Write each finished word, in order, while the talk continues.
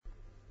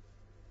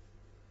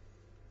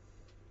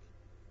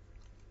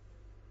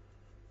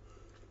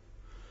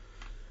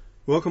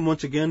Welcome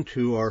once again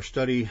to our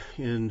study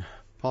in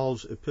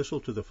Paul's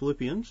epistle to the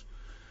Philippians.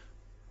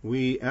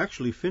 We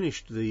actually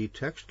finished the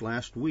text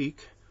last week,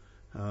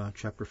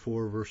 chapter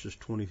 4, verses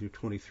 20 through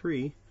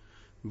 23.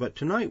 But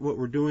tonight what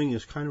we're doing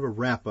is kind of a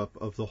wrap-up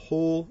of the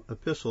whole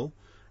epistle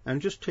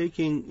and just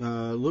taking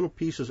little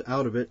pieces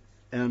out of it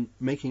and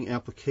making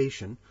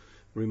application,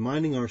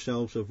 reminding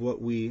ourselves of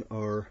what we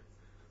are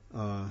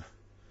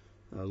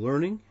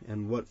learning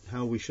and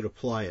how we should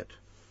apply it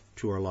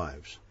to our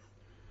lives.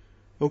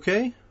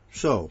 Okay?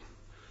 So,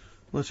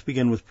 let's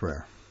begin with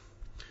prayer.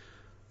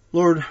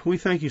 Lord, we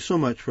thank you so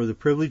much for the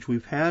privilege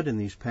we've had in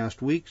these past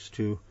weeks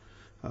to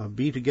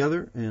be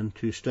together and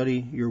to study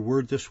your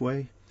word this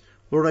way.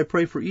 Lord, I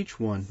pray for each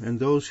one and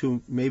those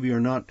who maybe are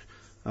not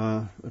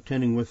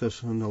attending with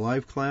us in the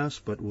live class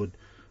but would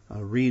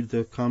read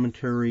the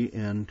commentary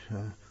and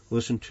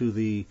listen to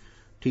the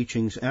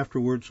teachings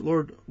afterwards.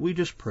 Lord, we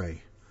just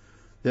pray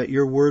that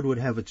your word would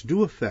have its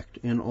due effect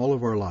in all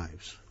of our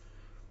lives,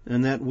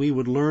 and that we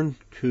would learn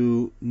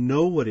to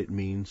know what it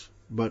means,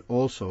 but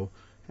also,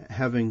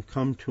 having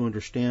come to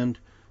understand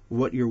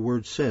what your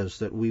word says,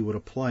 that we would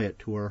apply it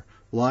to our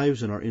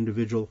lives and our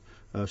individual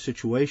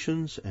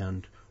situations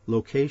and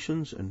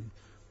locations and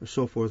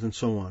so forth and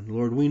so on.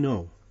 Lord, we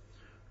know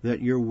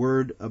that your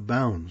word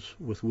abounds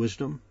with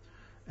wisdom,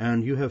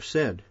 and you have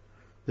said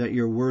that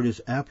your word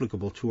is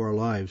applicable to our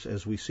lives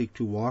as we seek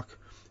to walk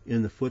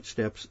in the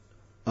footsteps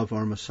of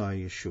our Messiah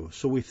Yeshua.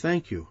 So we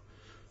thank you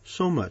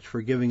so much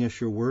for giving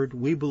us your word.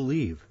 We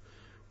believe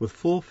with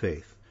full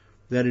faith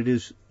that it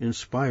is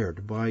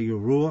inspired by your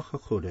Ruach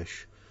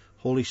HaKodesh,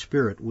 Holy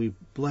Spirit. We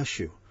bless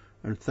you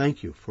and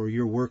thank you for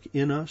your work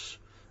in us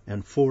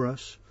and for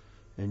us,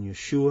 and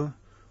Yeshua,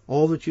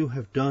 all that you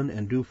have done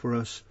and do for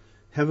us.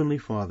 Heavenly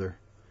Father,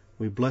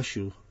 we bless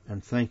you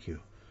and thank you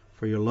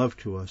for your love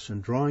to us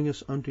and drawing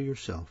us unto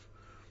yourself,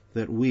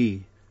 that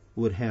we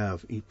would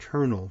have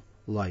eternal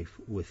life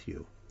with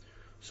you.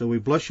 So we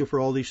bless you for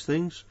all these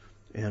things,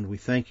 and we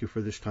thank you for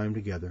this time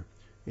together.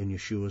 In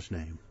Yeshua's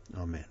name,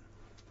 amen.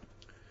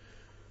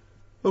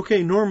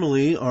 Okay,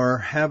 normally our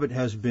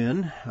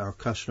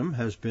custom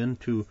has been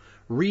to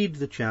read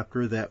the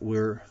chapter that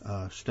we're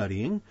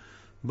studying,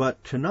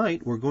 but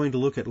tonight we're going to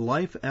look at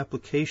life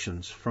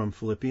applications from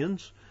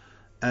Philippians,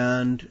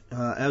 and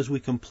as we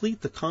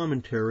complete the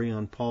commentary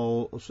on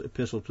Paul's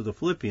epistle to the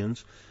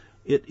Philippians,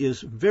 it is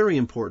very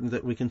important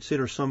that we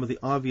consider some of the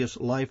obvious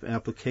life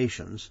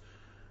applications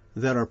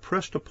that are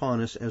pressed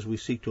upon us as we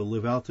seek to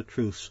live out the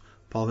truths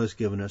Paul has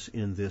given us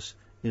in this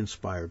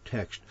inspired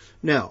text.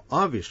 Now,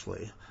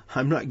 obviously,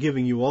 I'm not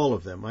giving you all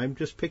of them. I'm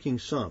just picking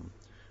some.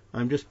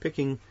 I'm just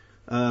picking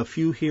a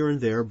few here and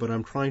there, but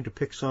I'm trying to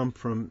pick some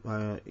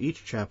from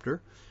each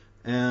chapter,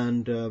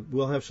 and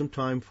we'll have some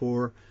time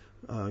for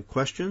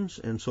questions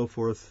and so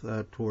forth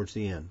towards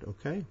the end,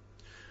 okay?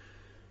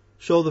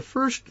 So the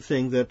first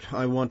thing that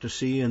I want to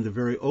see in the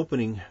very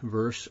opening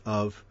verse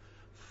of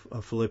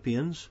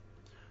Philippians,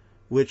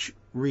 which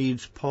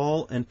reads,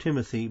 Paul and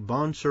Timothy,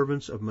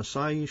 bondservants of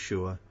Messiah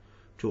Yeshua,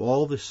 to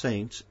all the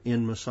saints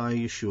in Messiah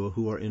Yeshua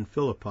who are in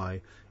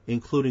Philippi,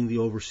 including the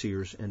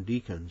overseers and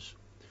deacons.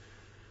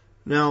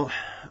 Now,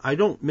 I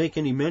don't make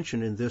any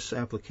mention in this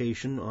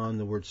application on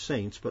the word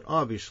saints, but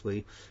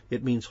obviously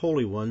it means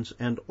holy ones,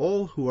 and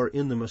all who are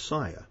in the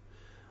Messiah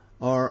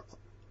are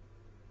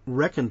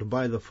reckoned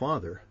by the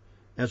Father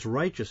as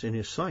righteous in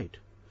his sight.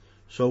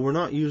 So we're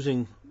not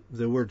using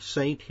the word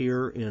saint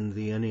here in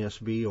the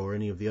NASB or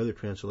any of the other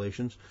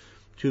translations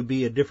to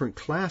be a different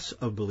class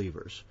of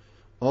believers.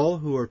 All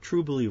who are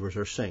true believers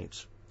are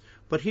saints.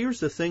 But here's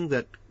the thing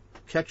that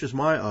catches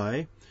my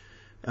eye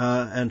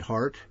and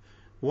heart.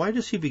 Why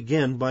does he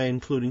begin by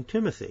including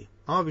Timothy?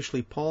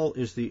 Obviously, Paul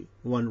is the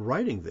one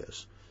writing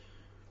this.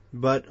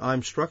 But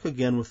I'm struck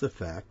again with the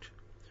fact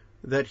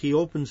that he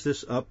opens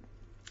this up.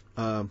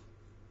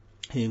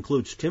 He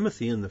includes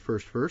Timothy in the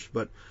first verse,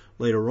 but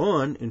later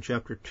on, in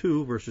chapter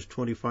 2, verses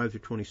 25 through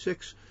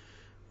 26,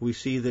 we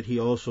see that he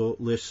also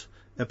lists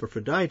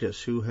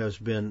Epaphroditus, who has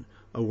been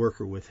a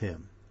worker with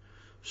him.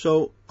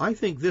 So I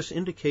think this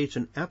indicates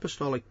an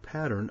apostolic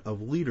pattern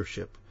of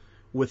leadership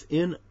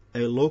within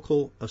a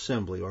local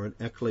assembly or an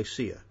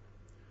ecclesia,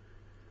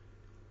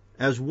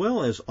 as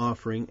well as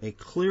offering a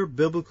clear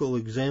biblical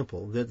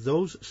example that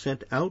those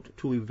sent out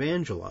to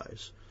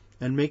evangelize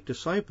and make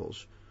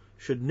disciples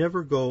should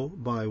never go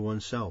by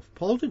oneself.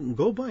 Paul didn't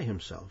go by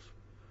himself.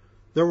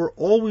 There were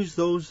always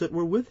those that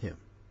were with him.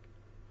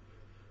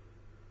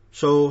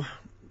 So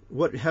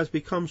what has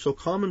become so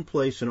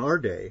commonplace in our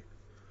day,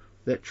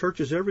 that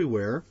churches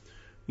everywhere,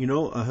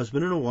 a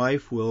husband and a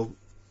wife will,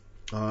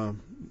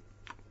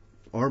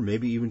 or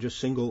maybe even just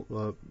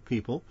single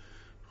people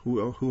who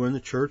are in the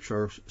church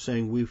are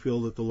saying, we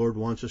feel that the Lord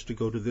wants us to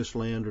go to this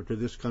land or to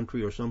this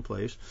country or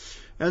someplace,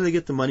 and they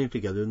get the money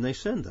together and they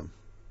send them.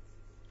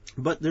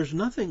 But there's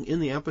nothing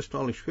in the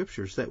apostolic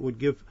scriptures that would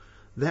give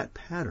that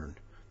pattern.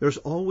 There's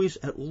always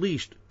at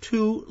least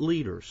two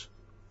leaders,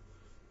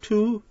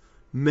 two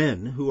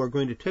men who are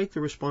going to take the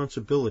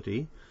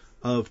responsibility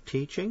of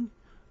teaching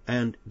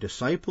and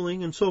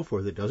discipling and so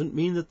forth. It doesn't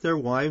mean that their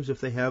wives, if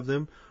they have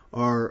them,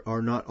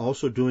 are not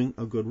also doing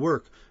a good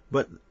work.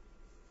 But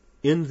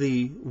in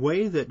the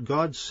way that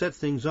God set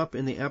things up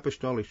in the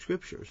apostolic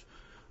scriptures,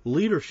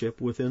 leadership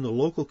within the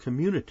local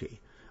community,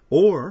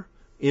 or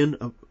in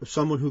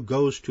someone who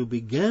goes to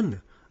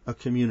begin a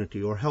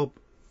community or help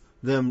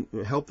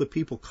the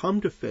people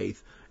come to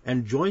faith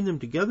and join them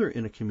together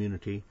in a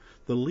community,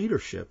 the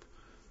leadership,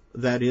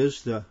 that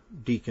is the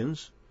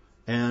deacons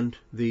and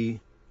the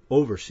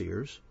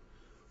overseers,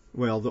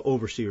 well, the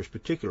overseers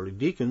particularly.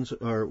 Deacons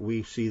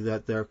we see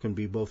that there can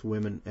be both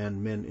women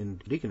and men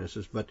in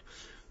deaconesses, but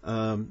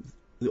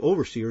the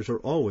overseers are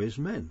always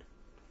men.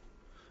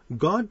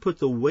 God put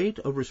the weight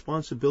of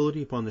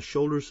responsibility upon the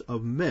shoulders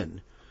of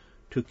men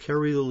to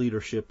carry the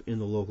leadership in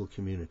the local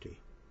community.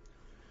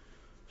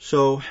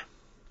 So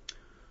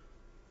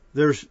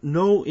there's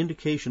no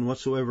indication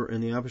whatsoever in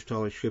the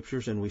apostolic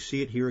scriptures, and we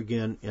see it here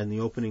again in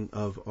the opening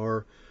of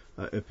our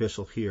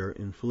epistle here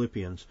in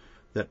Philippians,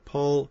 that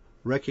Paul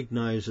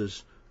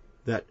recognizes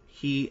that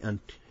he and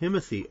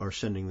Timothy are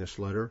sending this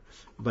letter,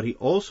 but he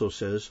also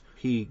says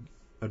he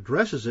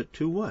addresses it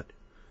to what?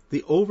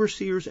 The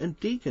overseers and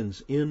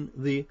deacons in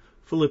the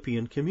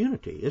Philippian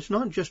community. It's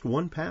not just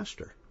one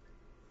pastor.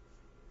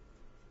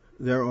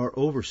 There are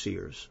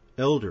overseers,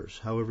 elders,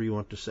 however you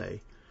want to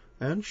say,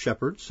 and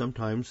shepherds.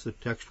 Sometimes the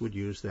text would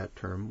use that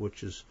term,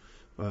 which is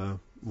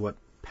what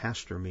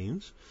pastor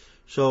means.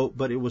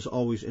 But it was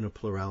always in a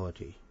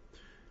plurality.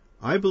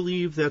 I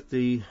believe that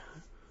the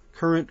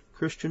current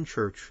Christian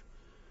church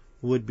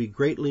would be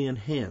greatly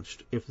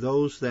enhanced if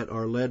those that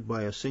are led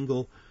by a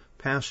single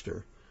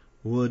pastor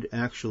would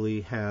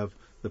actually have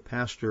the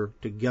pastor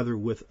together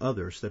with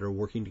others that are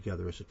working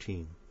together as a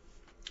team.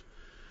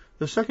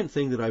 The second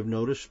thing that I've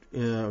noticed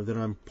that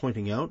I'm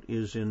pointing out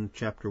is in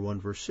chapter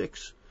 1, verse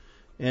 6,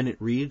 and it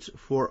reads,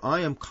 "For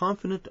I am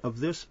confident of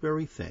this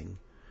very thing,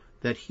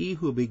 that he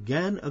who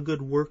began a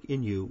good work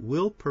in you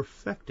will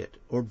perfect it,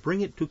 or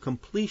bring it to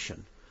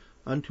completion,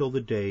 until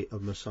the day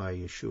of Messiah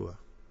Yeshua."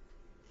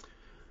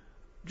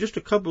 Just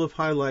a couple of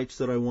highlights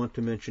that I want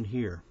to mention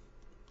here.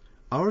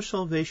 Our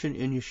salvation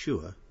in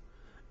Yeshua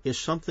is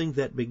something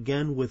that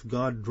began with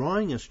God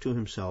drawing us to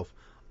himself,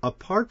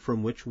 apart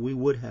from which we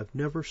would have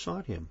never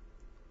sought him.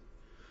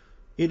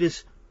 It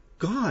is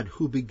God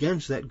who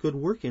begins that good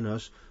work in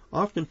us,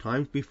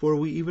 oftentimes before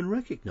we even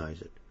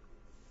recognize it.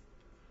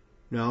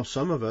 Now,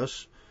 some of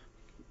us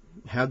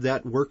had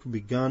that work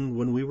begun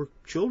when we were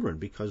children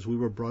because we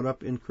were brought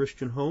up in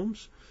Christian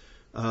homes.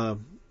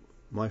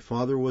 My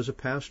father was a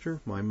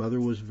pastor. My mother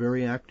was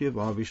very active,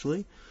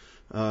 obviously.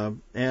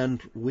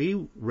 And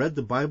we read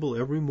the Bible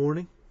every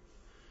morning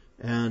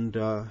and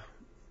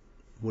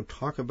would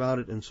talk about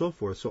it and so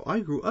forth. So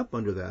I grew up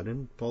under that,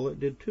 and Paulette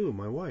did too,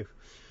 my wife.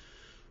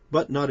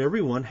 But not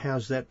everyone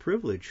has that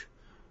privilege.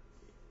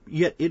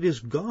 Yet it is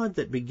God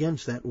that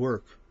begins that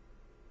work.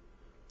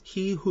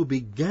 He who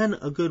began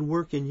a good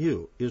work in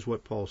you is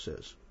what Paul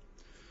says.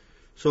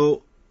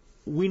 So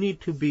we need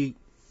to be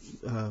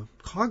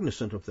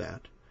cognizant of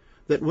that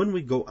when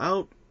we go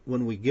out,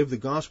 when we give the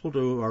gospel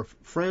to our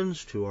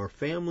friends, to our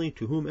family,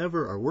 to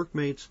whomever, our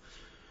workmates,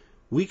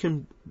 we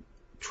can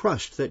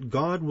trust that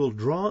God will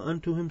draw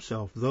unto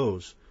himself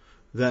those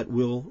that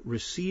will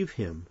receive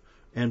him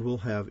and will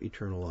have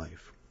eternal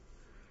life.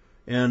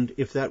 And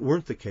if that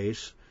weren't the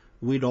case,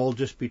 we'd all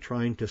just be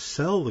trying to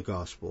sell the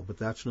gospel, but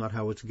that's not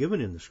how it's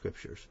given in the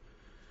scriptures.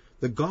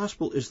 The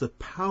gospel is the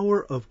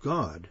power of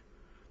God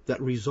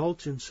that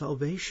results in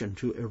salvation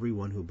to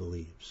everyone who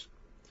believes.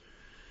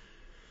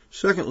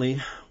 Secondly,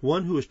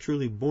 one who is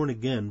truly born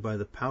again by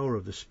the power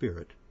of the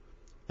Spirit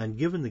and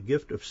given the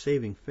gift of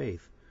saving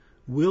faith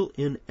will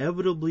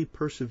inevitably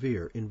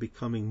persevere in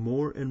becoming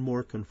more and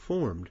more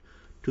conformed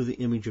to the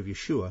image of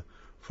Yeshua,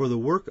 for the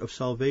work of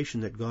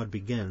salvation that God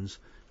begins,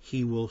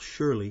 he will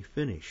surely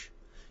finish.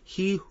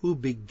 He who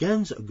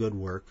begins a good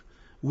work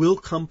will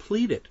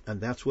complete it, and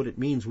that's what it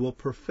means, will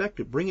perfect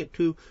it, bring it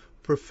to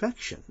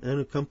perfection and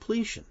a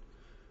completion,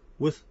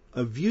 with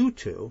a view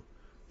to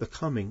the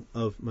coming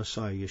of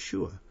Messiah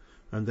Yeshua.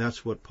 And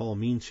that's what Paul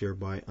means here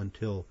by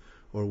until,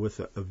 or with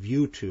a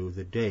view to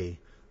the day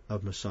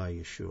of Messiah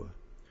Yeshua.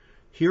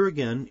 Here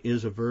again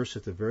is a verse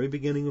at the very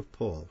beginning of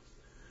Paul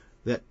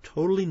that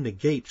totally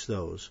negates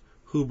those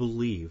who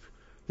believe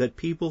that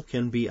people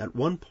can be at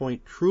one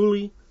point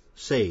truly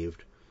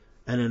saved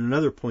and at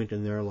another point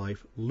in their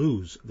life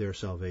lose their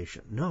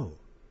salvation. No.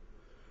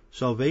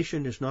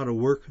 Salvation is not a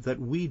work that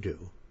we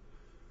do.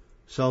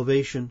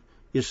 Salvation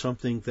is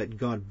something that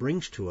God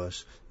brings to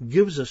us,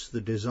 gives us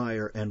the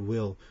desire and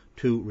will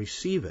to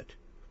receive it,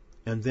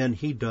 and then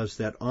he does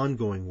that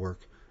ongoing work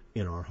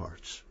in our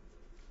hearts.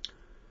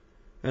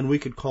 And we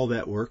could call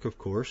that work, of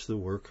course, the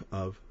work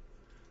of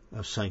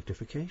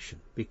sanctification,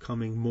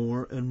 becoming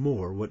more and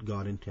more what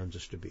God intends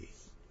us to be.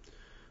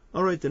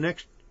 All right, the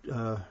next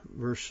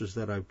verses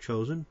that I've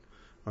chosen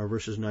are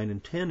verses 9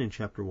 and 10 in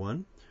chapter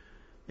 1,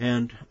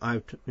 and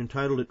I've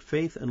entitled it,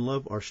 Faith and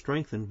Love Are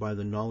Strengthened by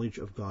the Knowledge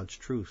of God's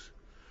Truth.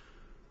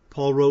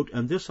 Paul wrote,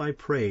 "And this I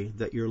pray,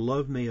 that your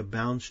love may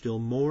abound still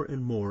more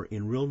and more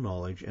in real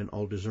knowledge and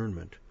all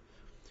discernment,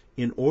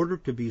 in order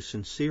to be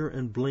sincere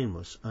and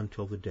blameless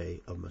until the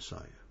day of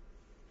Messiah.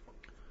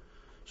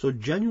 So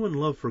genuine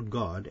love for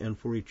God and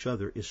for each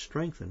other is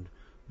strengthened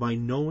by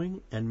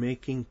knowing and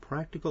making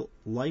practical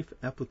life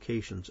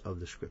applications of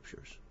the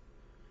Scriptures,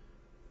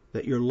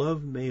 that your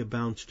love may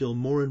abound still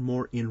more and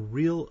more in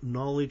real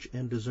knowledge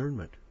and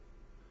discernment.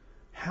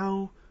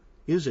 How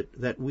is it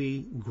that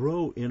we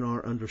grow in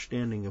our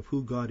understanding of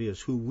who God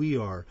is, who we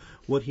are,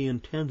 what He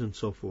intends, and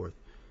so forth?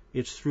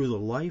 It's through the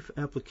life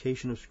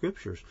application of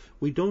Scriptures.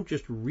 We don't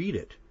just read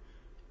it.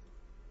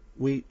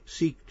 We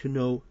seek to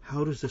know,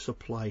 how does this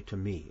apply to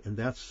me? And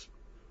that's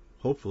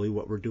hopefully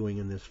what we're doing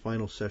in this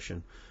final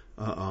session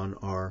on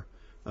our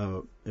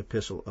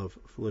epistle of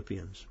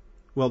Philippians.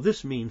 Well,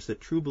 this means that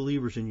true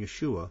believers in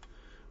Yeshua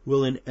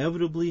will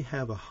inevitably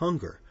have a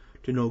hunger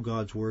to know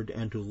God's Word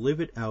and to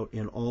live it out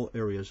in all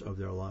areas of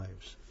their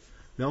lives.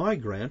 Now, I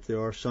grant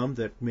there are some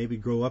that maybe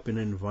grow up in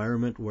an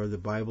environment where the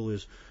Bible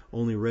is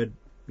only read,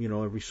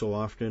 every so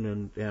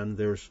often, and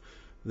there's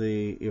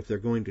if they're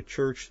going to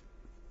church,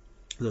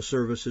 the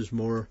service is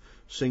more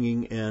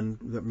singing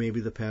and maybe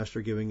the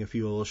pastor giving a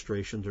few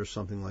illustrations or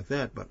something like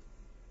that. But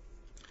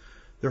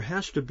there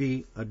has to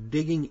be a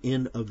digging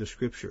in of the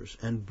Scriptures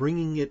and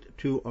bringing it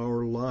to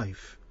our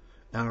life,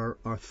 our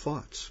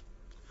thoughts,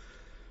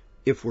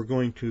 if we're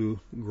going to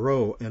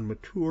grow and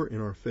mature in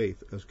our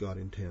faith as God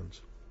intends.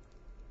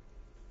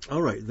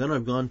 All right, then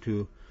I've gone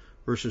to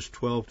verses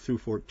 12 through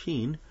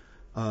 14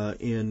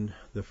 in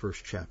the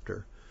first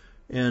chapter.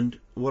 And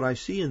what I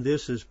see in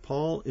this is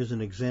Paul is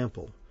an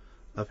example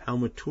of how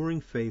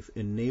maturing faith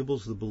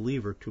enables the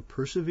believer to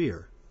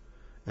persevere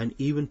and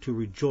even to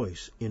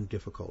rejoice in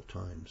difficult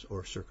times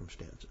or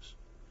circumstances.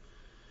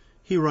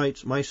 He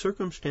writes, "My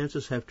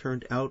circumstances have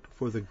turned out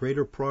for the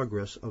greater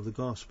progress of the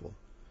gospel,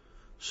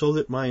 so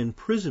that my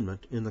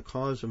imprisonment in the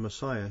cause of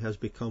Messiah has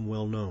become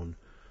well known.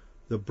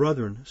 The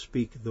brethren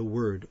speak the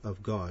word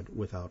of God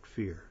without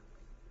fear."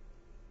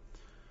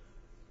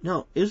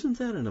 Now, isn't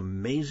that an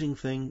amazing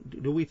thing?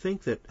 Do we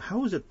think that,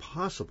 how is it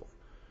possible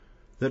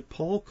that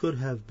Paul could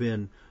have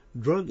been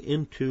dragged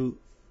into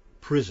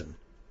prison,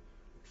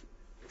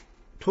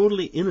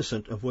 totally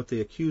innocent of what they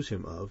accuse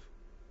him of,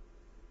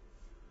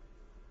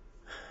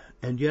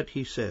 and yet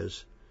he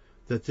says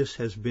that this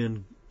has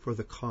been for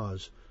the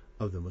cause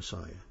of the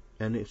Messiah,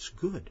 and it's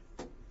good?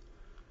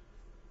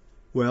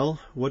 Well,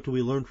 what do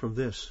we learn from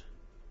this?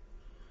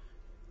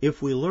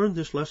 If we learn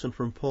this lesson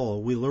from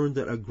Paul, we learn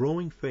that a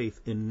growing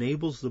faith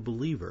enables the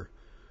believer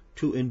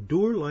to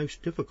endure life's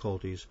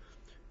difficulties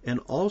and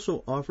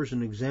also offers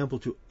an example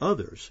to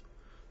others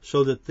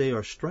so that they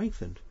are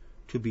strengthened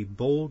to be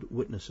bold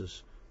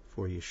witnesses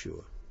for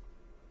Yeshua.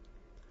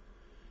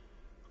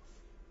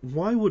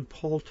 Why would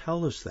Paul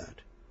tell us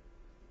that?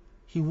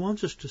 He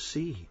wants us to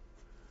see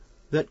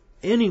that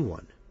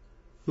anyone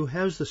who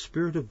has the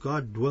Spirit of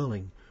God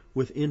dwelling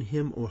within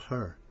him or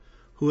her,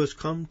 who has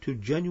come to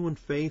genuine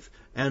faith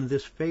and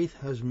this faith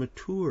has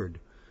matured,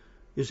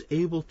 is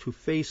able to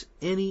face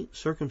any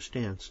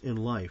circumstance in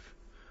life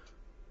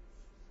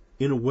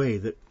in a way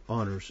that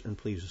honors and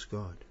pleases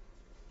God.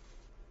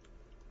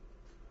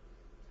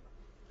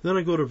 Then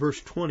I go to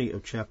verse 20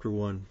 of chapter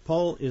 1.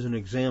 Paul is an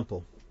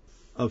example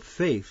of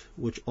faith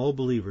which all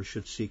believers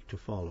should seek to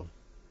follow.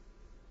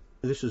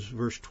 This is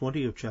verse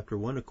 20 of chapter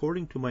 1.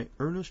 "According to my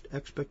earnest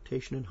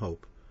expectation and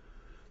hope,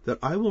 that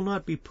I will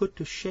not be put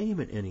to shame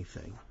in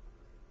anything,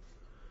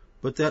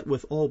 but that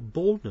with all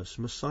boldness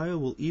Messiah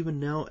will even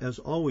now as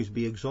always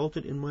be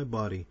exalted in my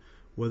body,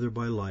 whether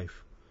by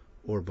life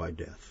or by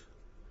death."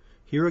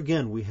 Here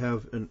again we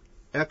have an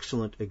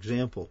excellent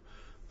example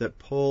that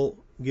Paul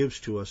gives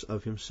to us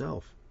of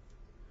himself.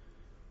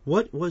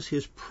 What was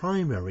his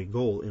primary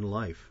goal in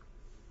life?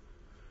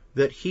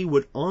 That he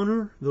would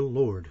honor the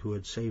Lord who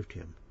had saved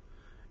him,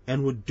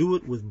 and would do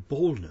it with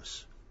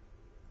boldness.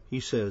 He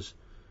says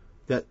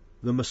that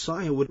the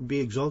Messiah would be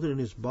exalted in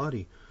his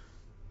body,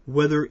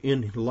 whether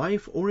in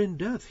life or in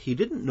death. He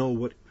didn't know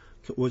what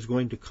was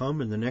going to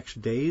come in the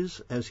next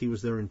days as he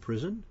was there in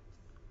prison.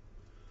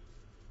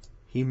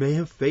 He may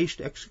have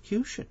faced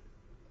execution.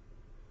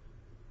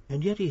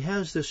 And yet he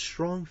has this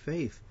strong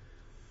faith.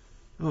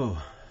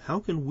 Oh, how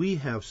can we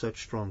have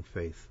such strong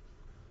faith?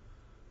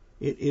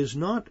 It is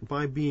not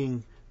by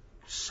being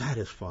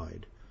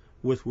satisfied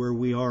with where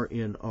we are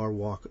in our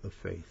walk of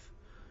faith,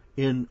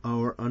 in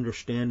our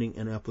understanding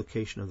and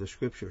application of the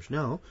Scriptures.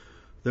 Now,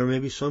 there may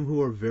be some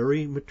who are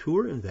very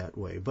mature in that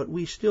way, but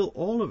we still,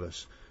 all of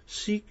us,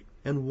 seek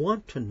and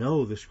want to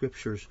know the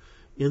Scriptures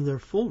in their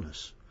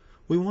fullness.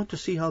 We want to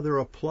see how they're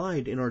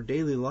applied in our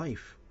daily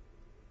life.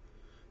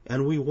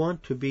 And we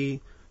want to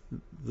be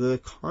the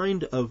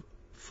kind of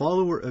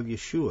follower of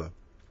Yeshua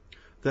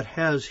that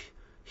has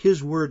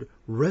His Word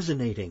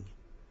resonating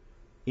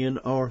in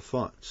our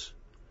thoughts,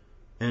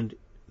 and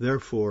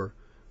therefore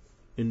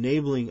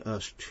enabling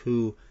us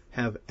to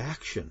have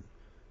action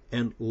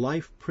and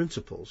life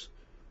principles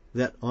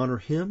that honor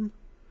Him,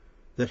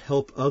 that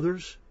help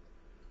others,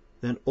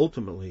 then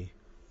ultimately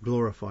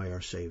glorify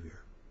our Savior.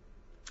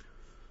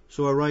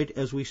 So I write,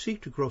 as we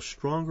seek to grow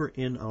stronger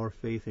in our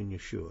faith in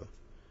Yeshua,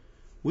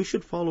 we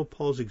should follow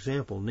Paul's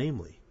example,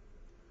 namely,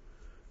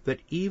 that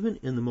even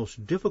in the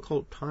most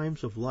difficult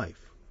times of life,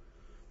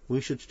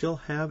 we should still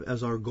have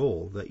as our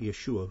goal that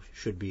Yeshua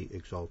should be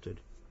exalted.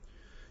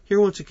 Here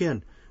once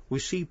again, we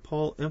see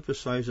Paul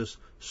emphasizes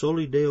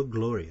soli Deo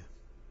gloria,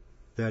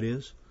 that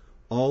is,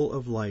 all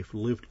of life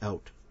lived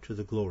out to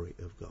the glory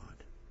of God.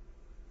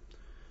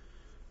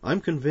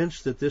 I'm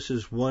convinced that this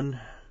is one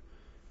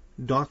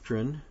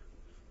doctrine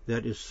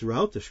that is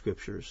throughout the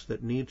Scriptures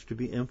that needs to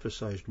be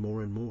emphasized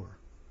more and more.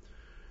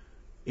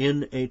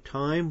 In a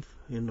time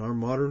in our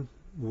modern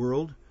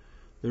world,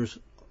 there's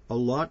a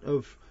lot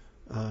of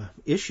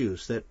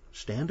issues that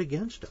stand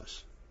against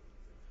us.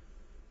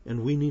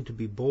 And we need to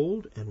be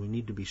bold and we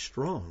need to be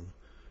strong.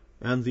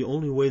 And the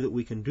only way that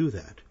we can do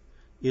that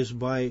is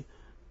by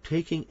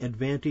taking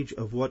advantage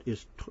of what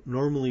is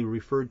normally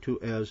referred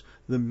to as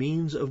the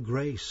means of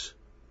grace.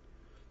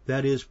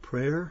 That is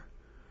prayer,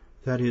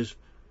 that is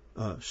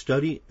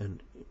study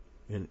and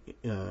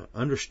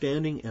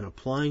understanding and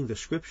applying the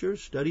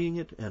Scriptures, studying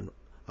it and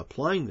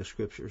applying the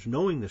Scriptures,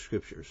 knowing the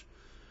Scriptures.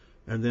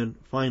 And then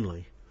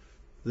finally,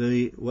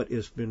 what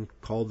has been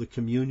called the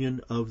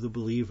communion of the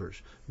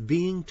believers,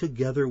 being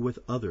together with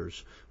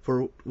others.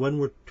 For when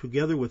we're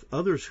together with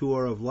others who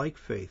are of like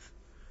faith,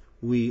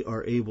 we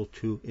are able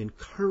to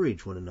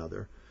encourage one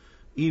another,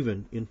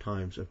 even in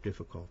times of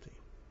difficulty.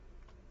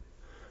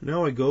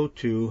 Now I go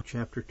to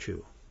chapter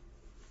 2.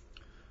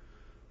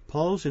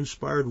 Paul's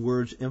inspired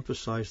words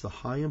emphasize the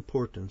high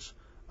importance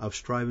of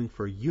striving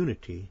for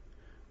unity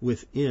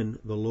within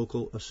the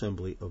local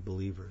assembly of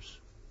believers.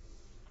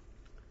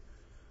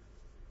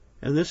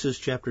 And this is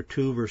chapter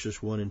 2,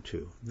 verses 1 and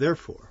 2.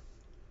 Therefore,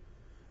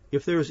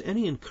 if there is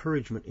any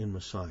encouragement in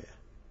Messiah,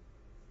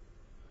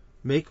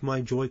 make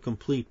my joy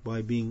complete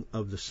by being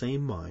of the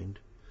same mind,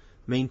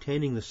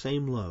 maintaining the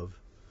same love,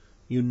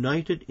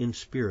 united in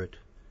spirit,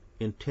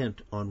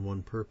 intent on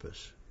one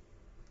purpose.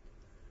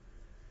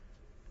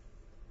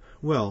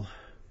 Well,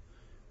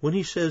 when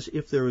he says,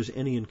 if there is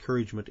any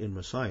encouragement in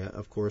Messiah,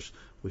 of course,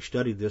 we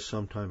studied this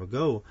some time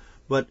ago,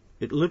 but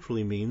it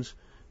literally means,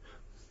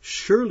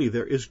 surely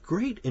there is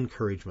great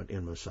encouragement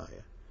in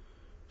Messiah.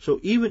 So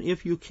even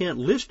if you can't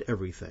list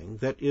everything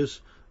that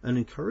is an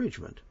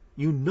encouragement,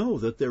 you know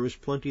that there is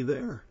plenty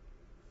there.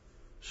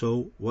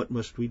 So what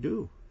must we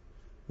do?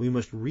 We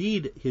must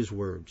read his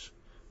words.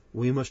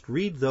 We must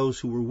read those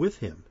who were with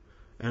him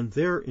and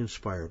their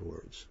inspired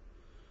words.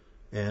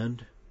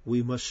 And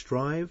we must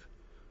strive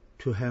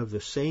to have the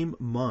same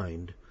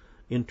mind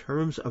in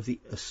terms of the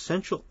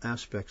essential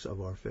aspects of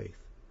our faith.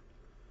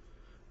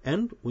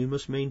 And we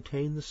must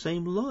maintain the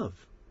same love.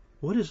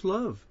 What is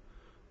love?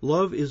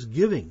 Love is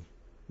giving,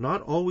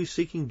 not always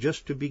seeking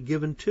just to be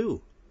given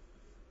to,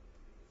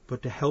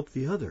 but to help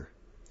the other.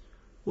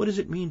 What does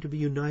it mean to be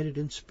united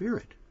in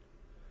spirit?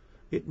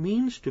 It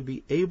means to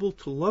be able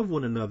to love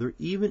one another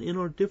even in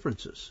our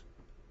differences.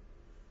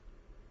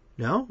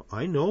 Now,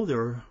 I know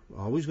there are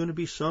always going to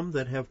be some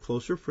that have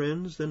closer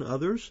friends than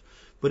others,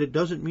 but it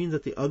doesn't mean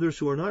that the others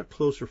who are not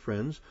closer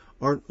friends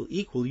aren't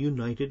equally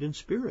united in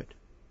spirit.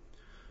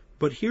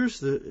 But here's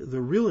the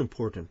real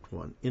important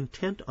one,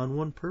 intent on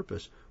one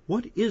purpose.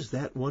 What is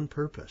that one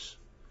purpose?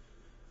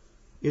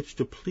 It's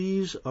to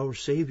please our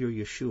Savior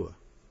Yeshua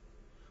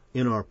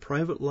in our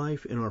private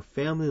life, in our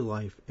family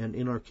life, and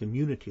in our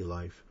community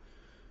life,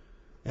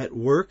 at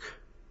work,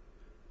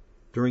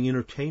 during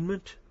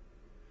entertainment,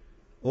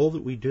 all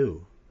that we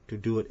do, to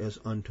do it as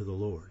unto the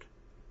Lord.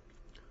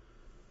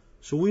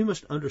 So we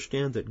must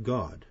understand that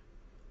God,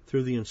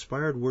 through the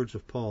inspired words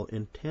of Paul,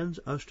 intends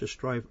us to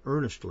strive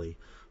earnestly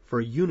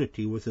for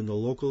unity within the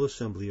local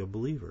assembly of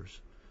believers.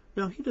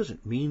 Now, he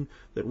doesn't mean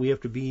that we have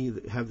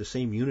to have the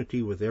same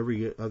unity with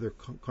every other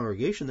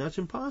congregation. That's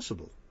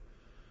impossible.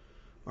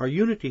 Our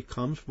unity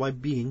comes by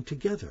being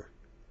together.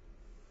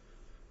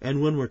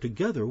 And when we're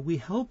together, we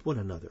help one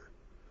another.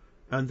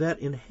 And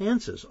that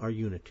enhances our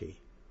unity.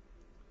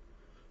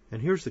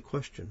 And here's the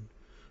question.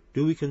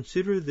 Do we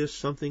consider this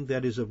something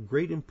that is of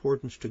great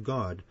importance to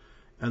God,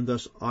 and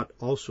thus ought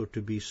also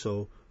to be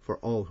so for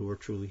all who are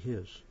truly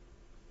his?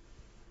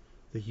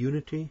 The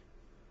unity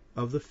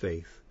of the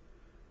faith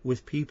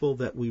with people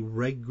that we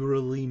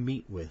regularly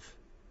meet with.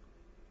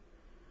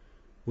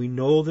 We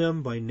know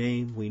them by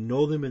name. We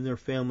know them in their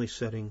family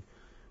setting.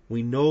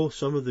 We know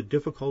some of the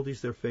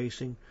difficulties they're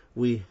facing.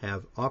 We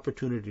have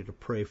opportunity to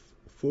pray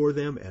for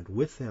them and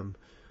with them.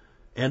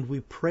 And we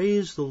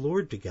praise the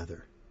Lord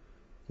together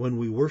when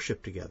we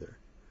worship together.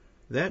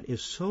 That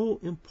is so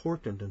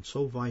important and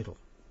so vital.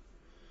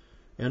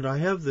 And I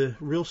have the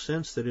real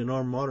sense that in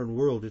our modern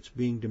world it's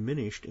being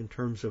diminished in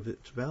terms of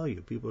its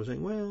value. People are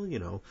saying,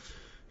 well,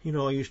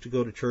 I used to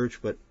go to church,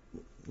 but,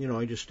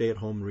 I just stay at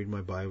home and read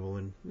my Bible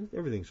and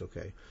everything's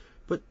okay.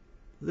 But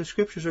the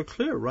Scriptures are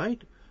clear,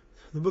 right?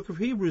 The book of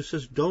Hebrews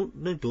says,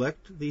 don't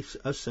neglect the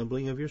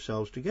assembling of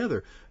yourselves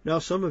together. Now,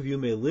 some of you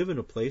may live in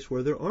a place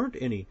where there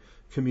aren't any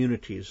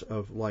communities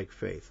of like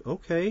faith.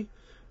 Okay,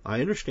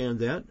 I understand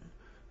that.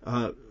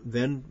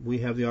 then we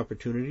have the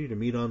opportunity to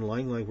meet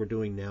online like we're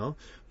doing now.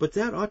 But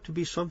that ought to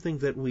be something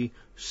that we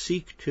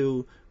seek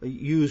to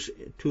use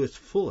to its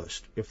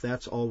fullest, if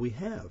that's all we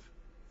have.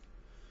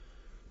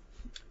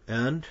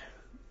 And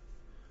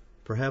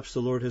perhaps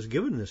the Lord has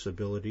given this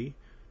ability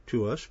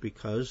to us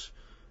because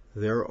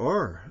there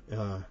are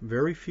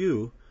very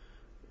few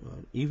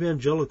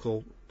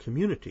evangelical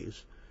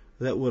communities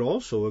that would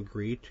also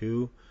agree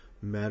to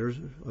matters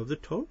of the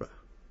Torah.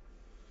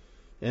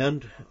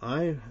 And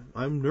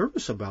I'm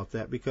nervous about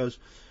that because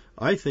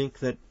I think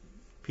that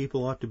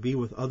people ought to be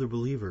with other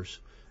believers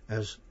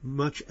as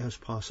much as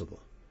possible,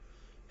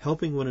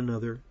 helping one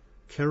another,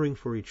 caring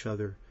for each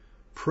other,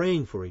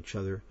 praying for each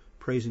other,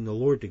 praising the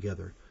Lord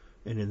together,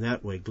 and in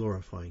that way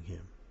glorifying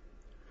Him.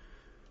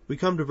 We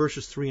come to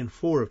verses 3 and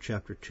 4 of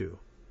chapter 2.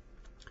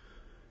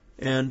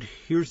 And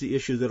here's the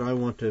issue that I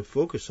want to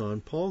focus on.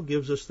 Paul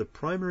gives us the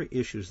primary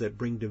issues that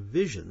bring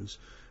divisions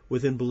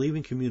within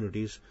believing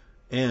communities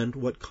and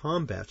what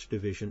combats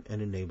division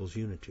and enables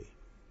unity.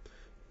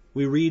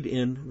 We read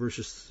in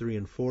verses 3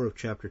 and 4 of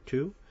chapter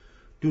 2,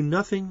 "Do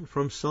nothing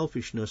from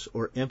selfishness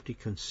or empty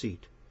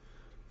conceit,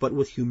 but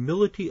with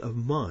humility of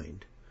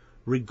mind,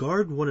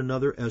 regard one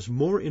another as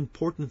more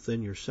important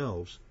than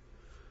yourselves.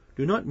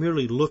 Do not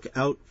merely look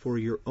out for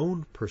your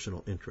own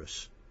personal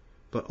interests,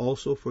 but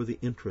also for the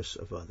interests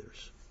of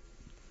others."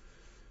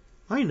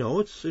 I know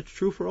it's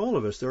true for all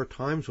of us. There are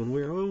times when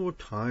we're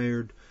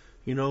tired,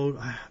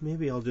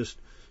 maybe I'll just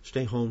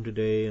stay home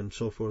today, and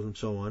so forth and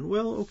so on.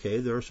 Well, okay,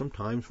 there are some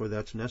times where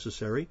that's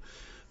necessary,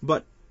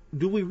 but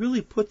do we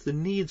really put the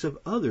needs of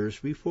others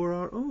before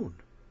our own?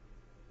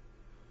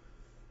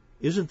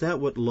 Isn't that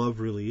what love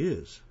really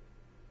is?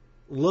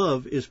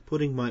 Love is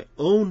putting my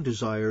own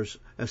desires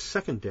as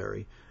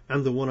secondary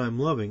and the one I'm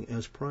loving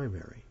as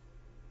primary.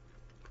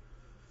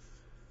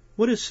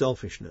 What is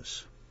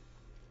selfishness?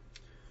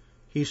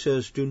 He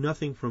says, "Do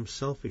nothing from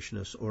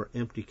selfishness or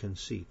empty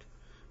conceit."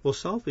 Well,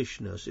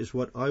 selfishness is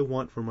what I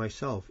want for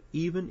myself,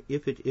 even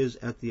if it is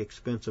at the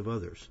expense of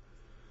others.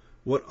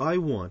 What I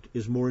want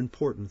is more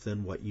important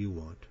than what you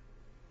want.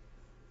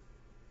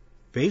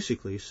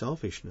 Basically,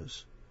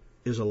 selfishness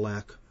is a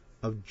lack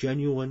of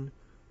genuine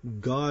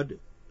God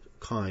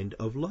kind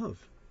of love.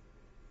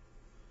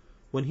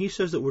 When he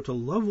says that we're to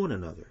love one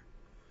another,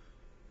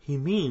 he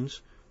means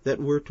that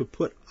we're to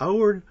put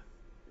our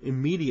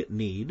immediate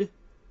need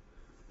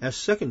as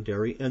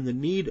secondary and the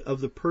need of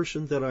the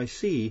person that I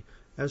see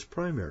as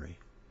primary.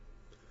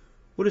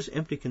 What is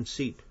empty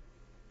conceit?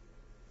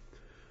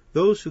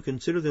 Those who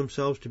consider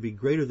themselves to be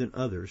greater than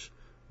others,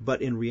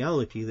 but in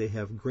reality they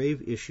have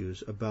grave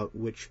issues about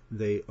which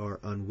they are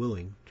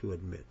unwilling to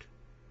admit.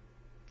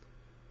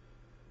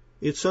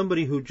 It's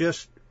somebody who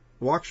just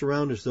walks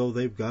around as though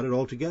they've got it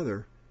all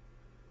together,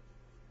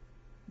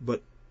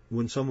 but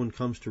when someone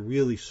comes to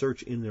really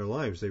search in their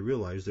lives, they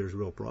realize there's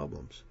real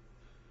problems.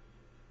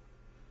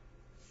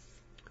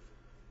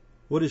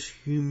 What is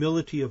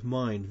humility of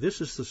mind?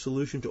 This is the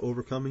solution to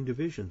overcoming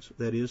divisions.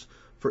 That is,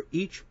 for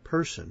each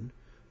person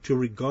to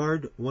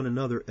regard one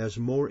another as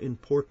more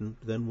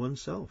important than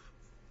oneself.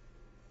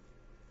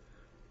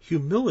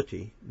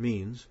 Humility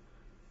means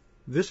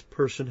this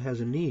person has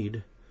a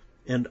need,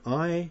 and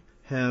I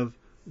have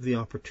the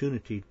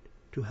opportunity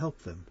to help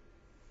them.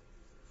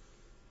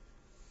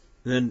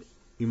 Then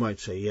you might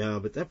say, yeah,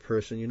 but that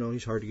person,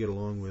 he's hard to get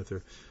along with,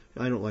 or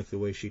I don't like the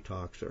way she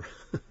talks, or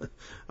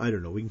I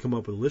don't know. We can come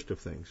up with a list of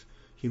things.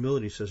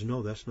 Humility says,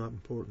 no, that's not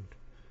important.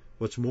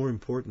 What's more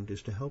important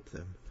is to help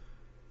them.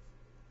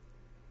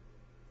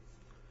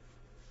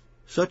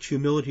 Such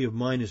humility of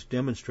mind is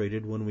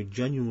demonstrated when we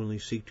genuinely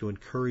seek to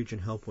encourage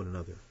and help one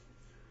another.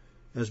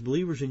 As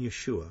believers in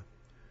Yeshua,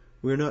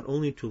 we are not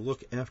only to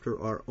look after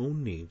our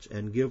own needs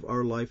and give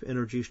our life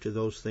energies to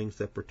those things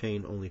that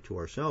pertain only to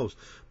ourselves,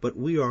 but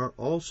we are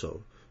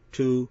also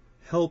to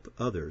help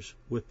others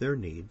with their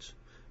needs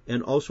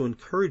and also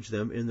encourage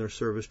them in their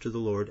service to the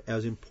Lord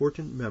as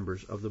important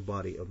members of the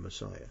body of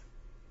Messiah.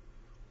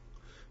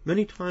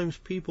 Many times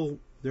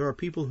there are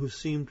people who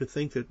seem to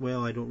think that,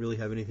 well, I don't really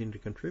have anything to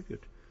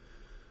contribute.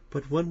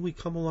 But when we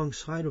come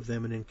alongside of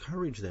them and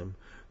encourage them,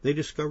 they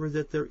discover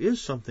that there is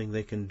something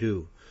they can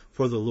do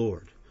for the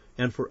Lord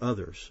and for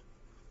others.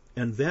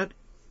 And that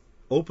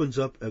opens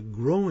up a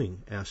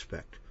growing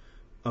aspect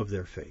of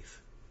their faith.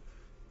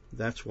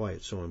 That's why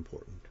it's so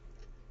important.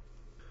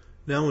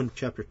 Now in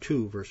chapter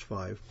 2, verse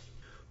 5,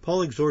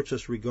 Paul exhorts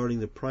us regarding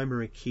the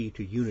primary key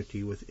to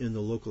unity within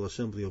the local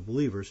assembly of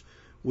believers,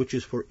 which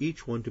is for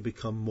each one to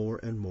become more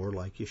and more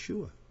like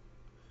Yeshua.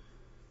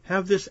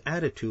 Have this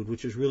attitude,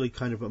 which is really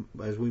kind of,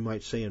 as we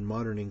might say in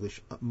modern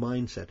English,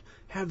 mindset.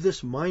 Have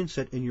this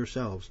mindset in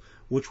yourselves,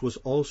 which was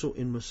also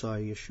in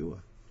Messiah Yeshua.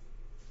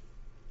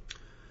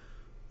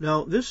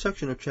 Now, this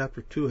section of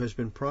chapter 2 has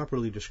been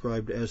properly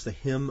described as the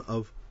hymn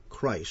of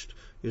Christ,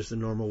 is the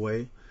normal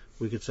way.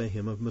 We could say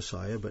hymn of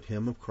Messiah, but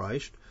hymn of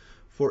Christ.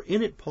 For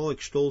in it Paul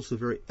extols the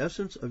very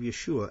essence of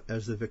Yeshua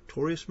as the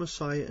victorious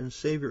Messiah and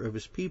Savior of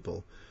his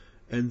people,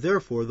 and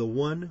therefore the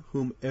one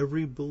whom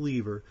every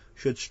believer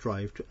should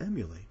strive to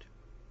emulate.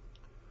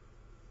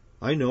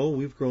 I know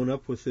we've grown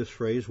up with this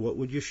phrase, what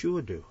would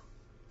Yeshua do?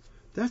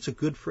 That's a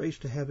good phrase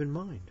to have in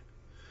mind.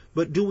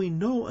 But do we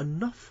know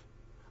enough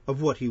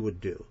of what he would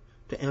do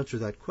to answer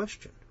that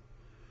question?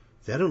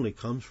 That only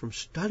comes from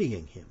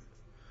studying him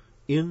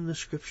in the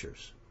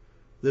Scriptures.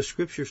 The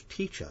Scriptures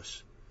teach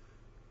us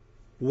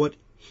what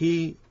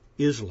he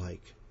is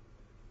like,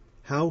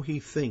 how he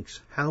thinks,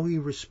 how he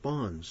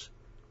responds.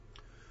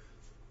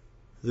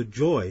 The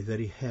joy that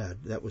he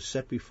had that was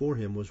set before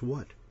him was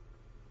what?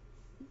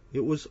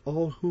 It was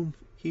all whom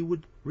he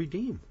would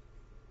redeem.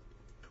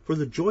 For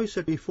the joy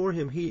set before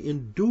him, he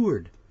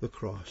endured the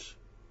cross,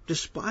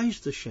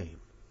 despised the shame.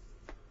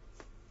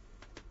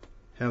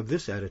 Have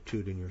this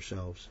attitude in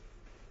yourselves,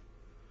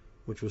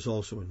 which was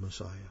also in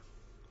Messiah.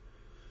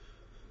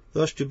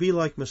 Thus, to be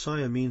like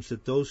Messiah means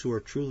that those who are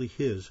truly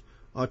his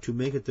ought to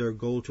make it their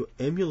goal to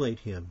emulate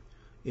him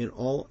in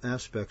all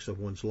aspects of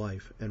one's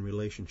life and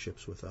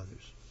relationships with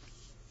others.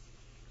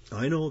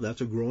 I know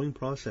that's a growing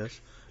process.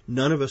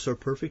 None of us are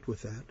perfect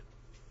with that.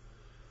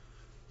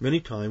 Many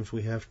times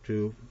we have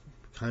to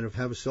kind of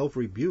have a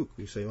self-rebuke.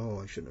 We say,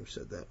 oh, I shouldn't have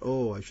said that.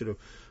 Oh, I should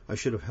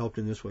have helped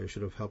in this way. I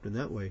should have helped in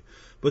that way.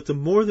 But the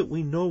more that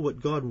we know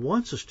what God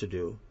wants us to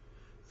do,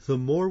 the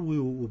more we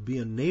will be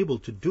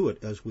enabled to do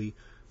it as we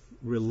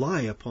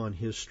rely upon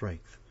his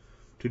strength,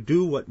 to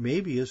do what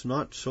maybe is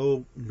not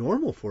so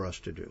normal for us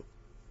to do.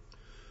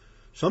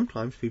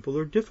 Sometimes people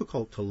are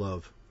difficult to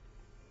love,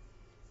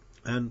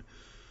 and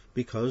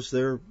because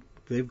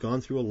they've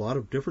gone through a lot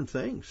of different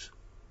things.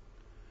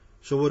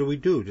 So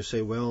what do? Just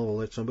say, well, we'll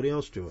let somebody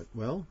else do it.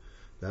 Well,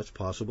 that's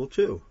possible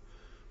too.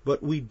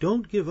 But we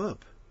don't give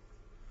up.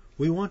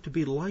 We want to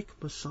be like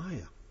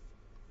Messiah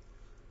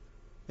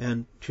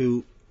and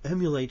to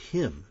emulate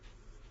him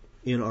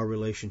in our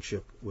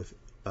relationship with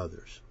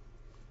others.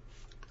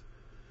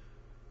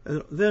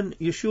 And then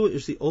Yeshua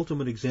is the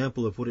ultimate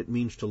example of what it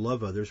means to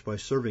love others by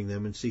serving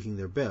them and seeking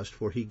their best,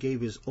 for he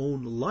gave his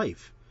own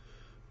life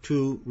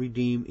to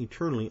redeem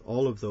eternally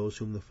all of those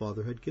whom the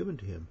Father had given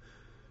to him.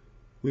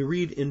 We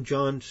read in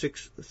John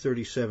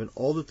 6:37,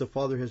 all that the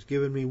Father has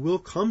given me will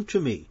come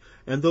to me,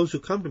 and those who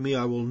come to me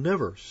I will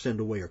never send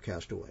away or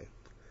cast away.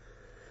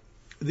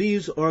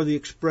 These are the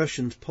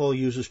expressions Paul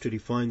uses to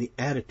define the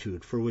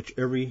attitude for which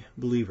every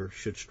believer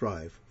should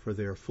strive, for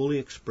they are fully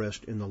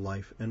expressed in the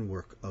life and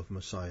work of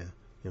Messiah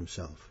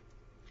himself.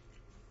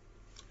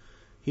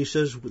 He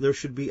says there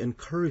should be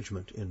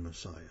encouragement in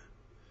Messiah.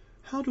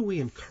 How do we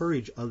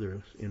encourage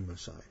others in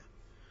Messiah?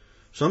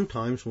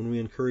 Sometimes when we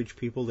encourage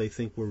people, they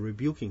think we're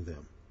rebuking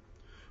them.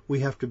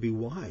 We have to be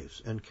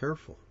wise and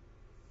careful.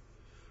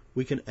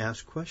 We can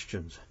ask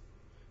questions.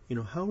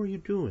 How are you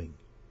doing?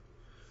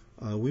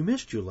 We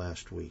missed you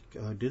last week.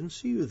 Didn't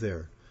see you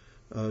there.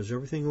 Is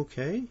everything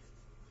okay?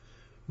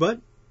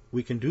 But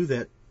we can do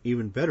that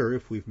even better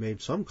if we've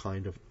made some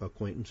kind of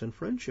acquaintance and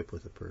friendship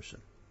with a person.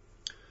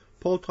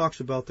 Paul talks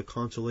about the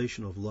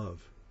consolation of love.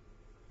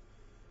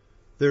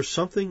 There's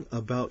something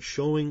about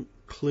showing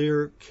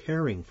clear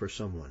caring for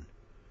someone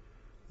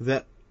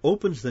that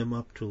opens them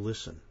up to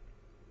listen.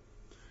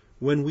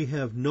 When we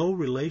have no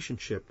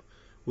relationship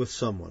with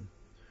someone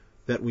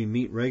that we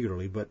meet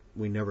regularly, but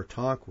we never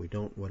talk, we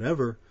don't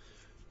whatever,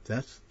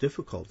 that's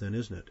difficult then,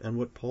 isn't it? And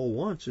what Paul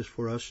wants is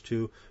for us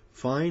to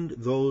find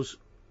those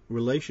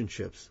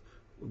relationships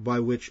by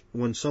which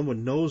when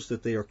someone knows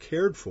that they are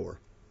cared for,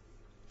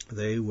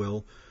 they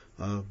will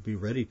be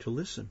ready to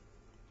listen.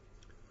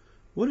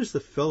 What is the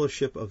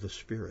fellowship of the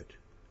Spirit?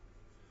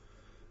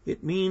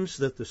 It means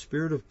that the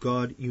Spirit of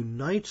God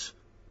unites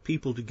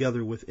people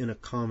together within a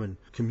common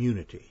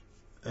community.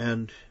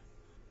 And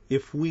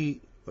if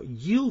we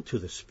yield to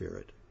the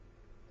Spirit,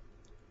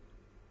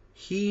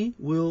 he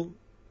will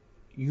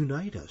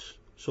unite us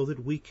so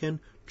that we can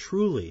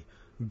truly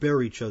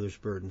bear each other's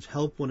burdens,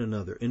 help one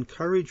another,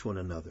 encourage one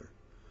another,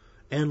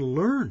 and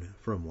learn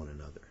from one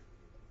another.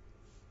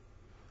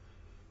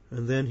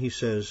 And then he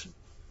says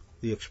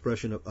the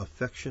expression of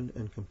affection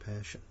and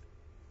compassion.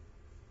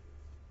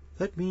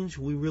 That means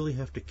we really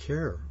have to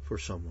care for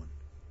someone.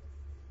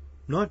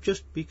 Not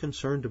just be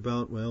concerned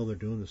about, well, they're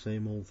doing the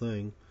same old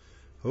thing.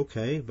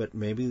 Okay, but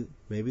maybe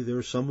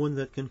there's someone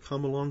that can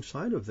come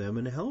alongside of them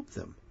and help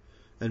them.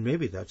 And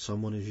maybe that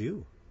someone is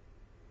you.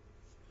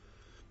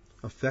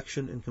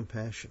 Affection and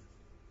compassion.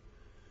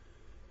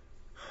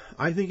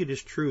 I think it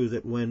is true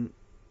that when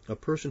a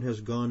person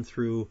has gone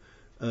through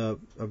a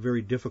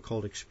very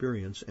difficult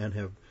experience and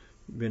have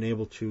been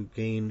able to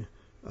gain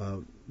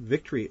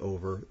victory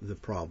over the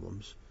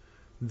problems,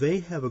 they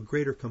have a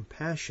greater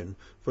compassion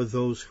for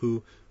those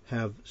who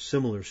have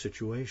similar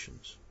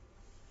situations.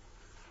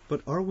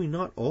 But are we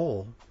not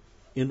all,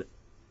 in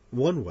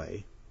one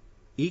way,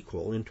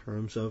 equal in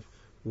terms of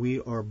we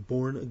are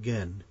born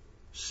again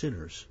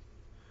sinners?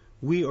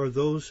 We are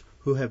those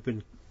who have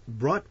been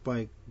brought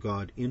by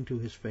God into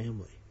his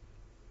family.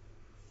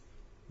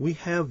 We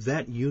have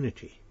that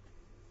unity.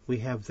 We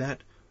have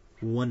that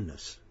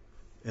oneness.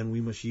 And we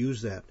must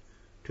use that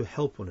to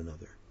help one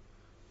another,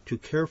 to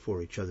care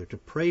for each other, to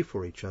pray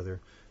for each other,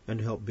 and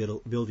to help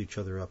build each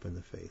other up in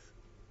the faith.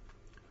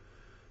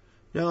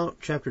 Now,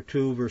 chapter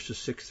 2, verses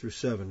 6 through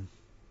 7.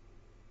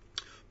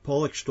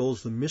 Paul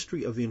extols the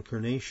mystery of the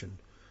Incarnation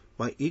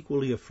by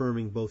equally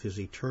affirming both his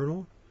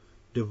eternal,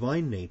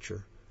 divine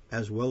nature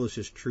as well as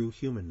his true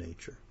human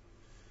nature.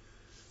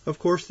 Of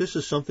course, this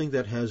is something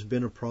that has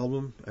been a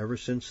problem ever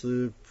since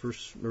the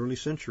first early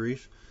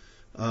centuries,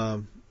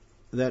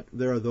 that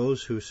there are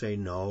those who say,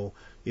 no,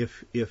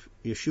 if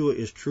Yeshua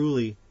is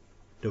truly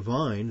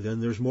divine, then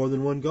there's more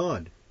than one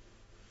God.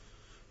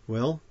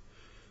 Well,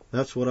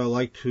 that's what I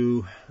like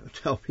to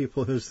tell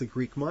people is the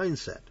Greek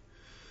mindset.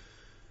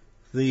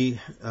 The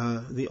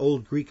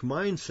old Greek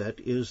mindset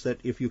is that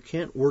if you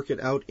can't work it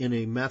out in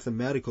a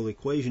mathematical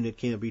equation, it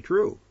can't be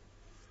true.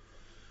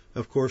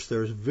 Of course,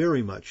 there's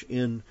very much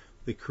in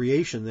the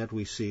creation that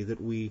we see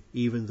that we,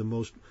 even the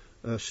most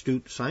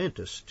astute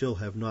scientists, still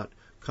have not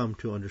come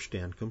to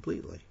understand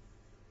completely.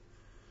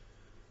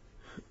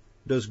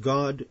 Does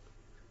God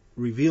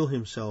reveal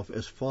himself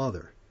as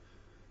Father,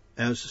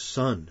 as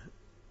Son,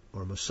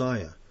 or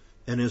Messiah,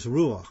 and as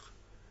Ruach,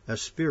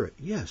 as Spirit?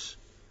 Yes.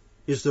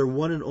 Is there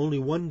one and only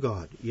one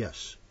God?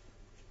 Yes.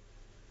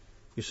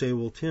 You say,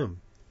 well, Tim,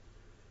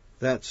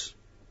 I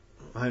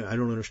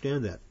don't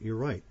understand that. You're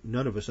right.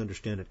 None of us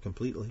understand it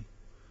completely.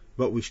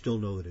 But we still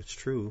know that it's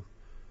true.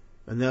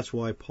 And that's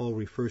why Paul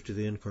refers to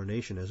the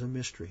Incarnation as a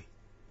mystery.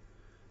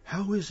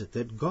 How is it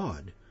that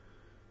God,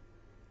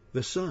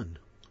 the Son,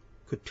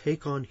 could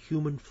take on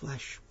human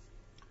flesh?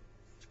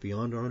 It's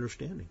beyond our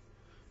understanding.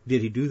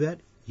 Did he do that?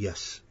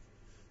 Yes.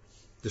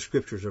 The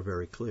Scriptures are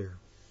very clear.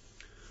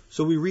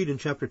 So we read in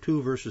chapter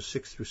 2, verses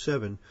 6 through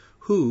 7,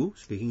 who,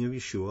 speaking of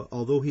Yeshua,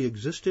 although he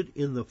existed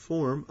in the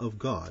form of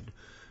God,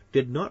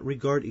 did not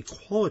regard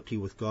equality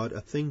with God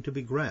a thing to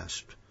be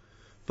grasped,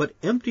 but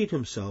emptied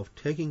himself,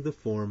 taking the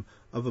form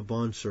of a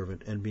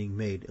bondservant and being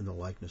made in the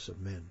likeness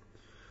of men.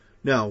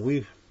 Now,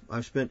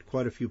 I've spent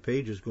quite a few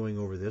pages going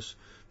over this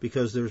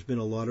because there's been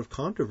a lot of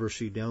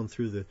controversy down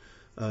through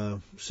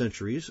the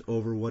centuries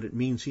over what it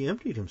means he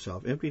emptied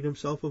himself. Emptied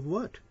himself of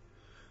what?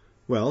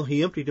 Well,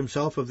 he emptied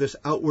himself of this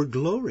outward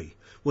glory.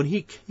 When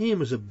he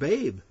came as a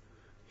babe,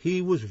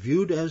 he was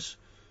viewed as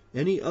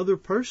any other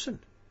person.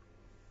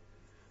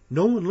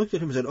 No one looked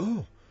at him and said,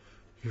 oh,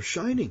 you're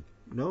shining.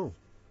 No.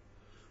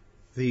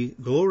 The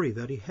glory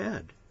that he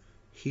had,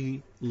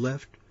 he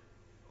left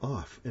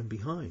off and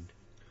behind.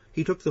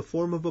 He took the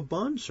form of a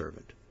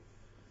bondservant.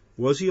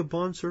 Was he a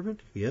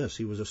bondservant? Yes,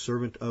 he was a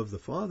servant of the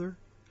Father.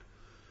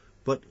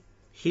 But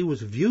he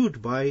was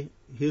viewed by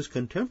his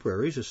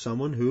contemporaries as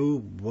someone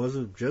who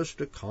wasn't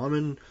just a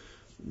common,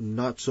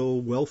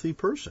 not-so-wealthy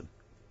person.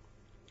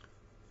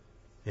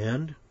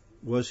 And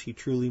was he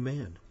truly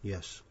man?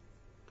 Yes.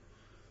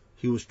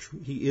 He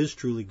is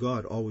truly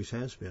God, always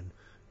has been,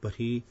 but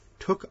he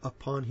took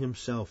upon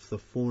himself the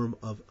form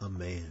of a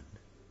man,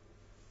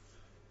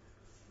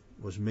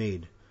 was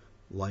made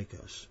like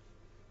us.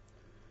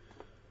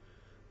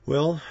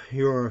 Well,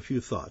 here are a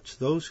few thoughts.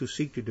 Those who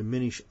seek to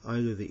diminish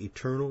either the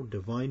eternal,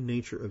 divine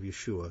nature of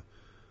Yeshua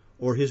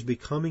or his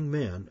becoming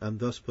man and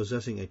thus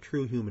possessing a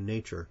true human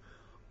nature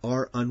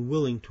are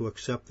unwilling to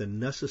accept the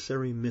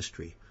necessary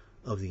mystery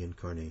of the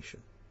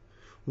Incarnation.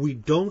 We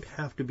don't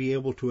have to be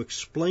able to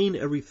explain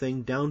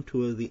everything down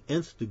to the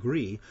nth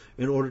degree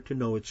in order to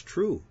know it's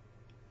true.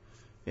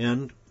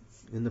 And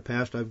in the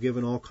past I've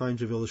given all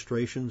kinds of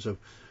illustrations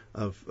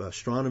of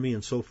astronomy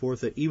and so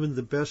forth, that even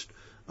the best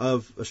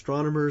of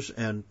astronomers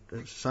and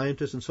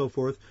scientists and so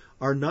forth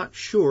are not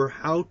sure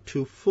how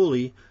to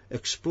fully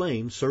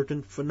explain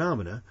certain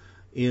phenomena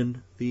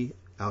in the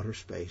outer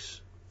space.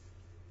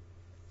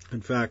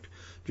 In fact,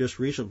 just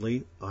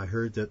recently I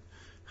heard that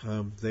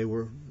they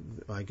were,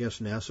 I guess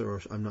NASA,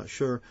 or I'm not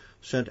sure,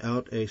 sent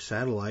out a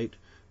satellite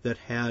that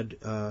had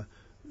a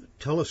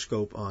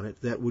telescope on it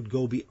that would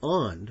go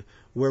beyond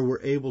where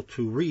we're able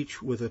to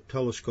reach with a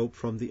telescope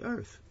from the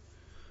Earth.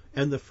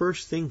 And the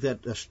first thing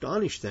that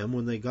astonished them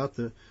when they got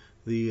the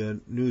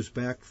news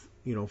back,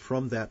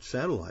 from that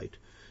satellite,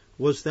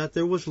 was that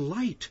there was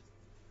light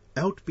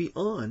out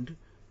beyond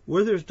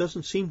where there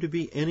doesn't seem to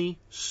be any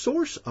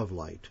source of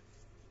light.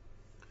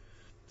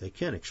 They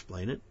can't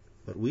explain it,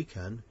 but we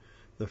can.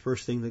 The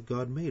first thing that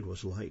God made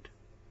was light.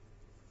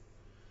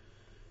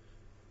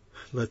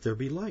 Let there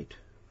be light.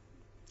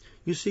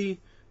 You see,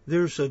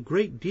 there's a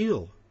great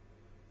deal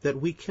that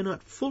we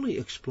cannot fully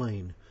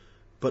explain,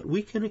 but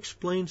we can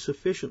explain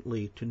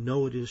sufficiently to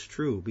know it is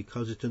true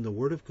because it's in the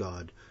Word of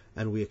God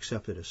and we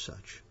accept it as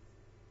such.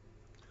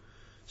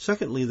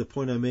 Secondly, the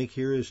point I make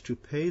here is to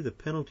pay the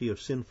penalty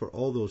of sin for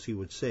all those he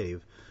would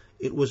save.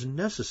 It was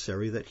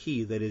necessary that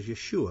he, that is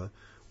Yeshua,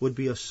 would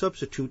be a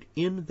substitute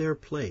in their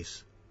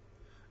place,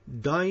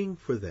 dying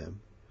for them,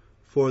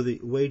 for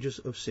the wages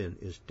of sin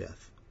is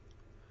death.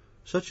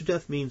 Such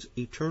death means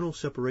eternal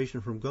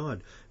separation from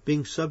God,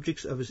 being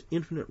subjects of his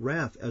infinite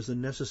wrath as the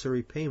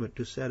necessary payment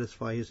to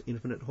satisfy his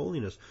infinite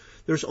holiness.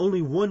 There's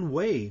only one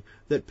way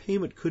that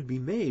payment could be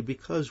made,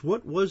 because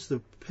what was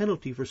the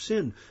penalty for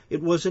sin?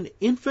 It was an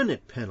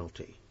infinite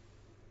penalty.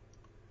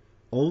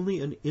 Only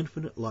an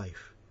infinite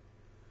life.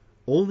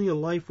 Only a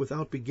life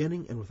without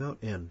beginning and without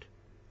end.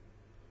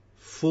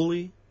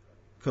 Fully,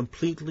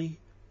 completely,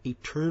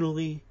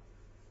 eternally,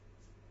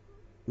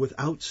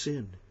 without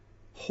sin,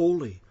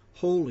 holy,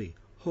 holy,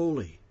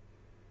 holy,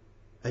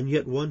 and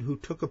yet one who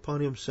took upon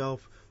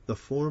himself the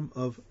form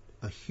of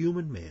a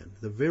human man,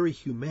 the very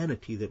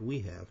humanity that we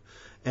have,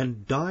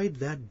 and died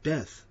that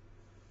death,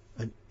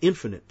 an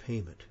infinite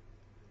payment,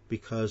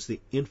 because the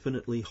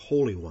infinitely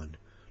Holy One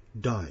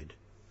died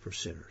for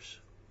sinners.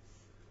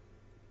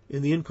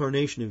 In the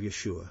incarnation of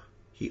Yeshua,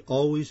 he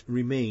always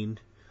remained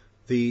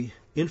the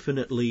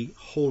infinitely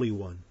Holy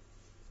One.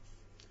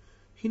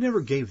 He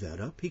never gave that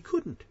up. He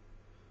couldn't.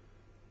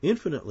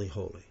 Infinitely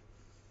holy.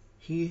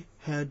 He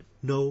had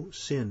no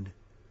sin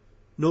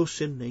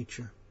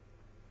nature.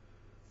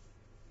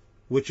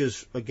 Which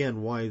is,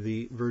 again, why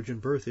the virgin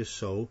birth is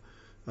so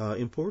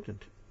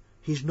important.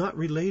 He's not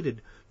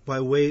related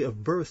by way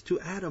of birth to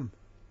Adam.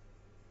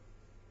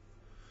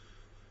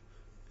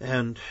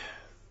 And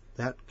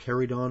that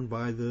carried on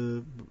by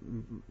the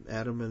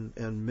Adam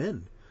and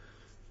men,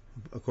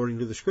 according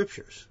to the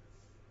Scriptures.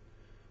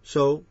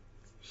 So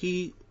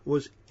he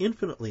was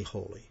infinitely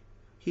holy.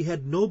 He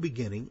had no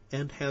beginning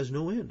and has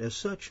no end. As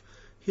such,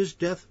 his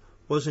death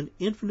was an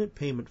infinite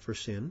payment for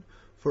sin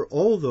for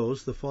all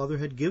those the Father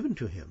had given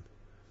to him.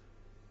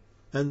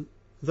 And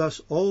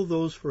thus all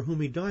those for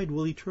whom he died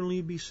will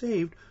eternally be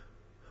saved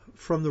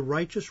from the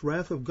righteous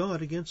wrath of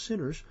God against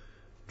sinners,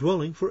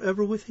 dwelling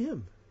forever with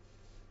him.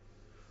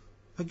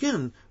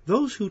 Again,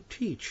 those who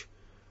teach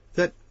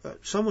that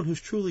someone who's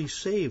truly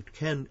saved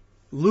can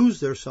lose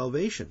their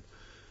salvation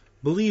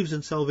believes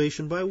in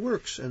salvation by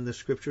works, and the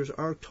Scriptures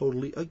are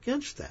totally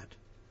against that.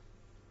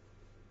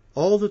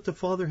 All that the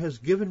Father has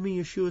given me,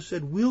 Yeshua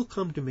said, will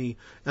come to me,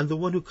 and the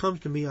one who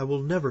comes to me I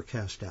will never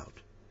cast out.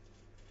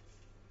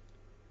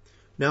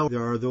 Now,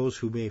 there are those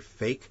who may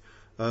fake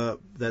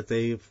that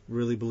they've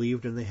really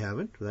believed and they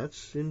haven't.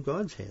 That's in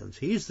God's hands.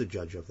 He's the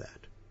judge of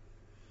that.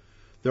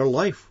 Their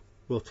life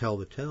will tell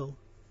the tale.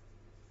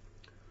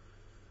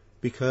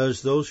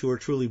 Because those who are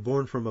truly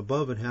born from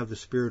above and have the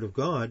Spirit of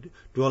God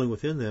dwelling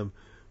within them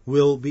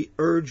will be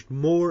urged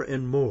more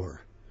and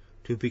more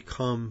to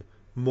become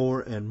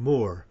more and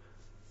more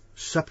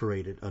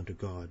separated unto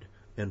God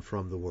and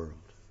from the world.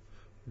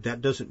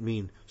 That doesn't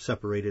mean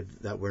separated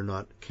that we're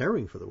not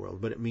caring for the world,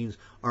 but it means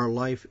our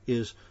life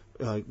is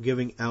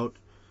giving out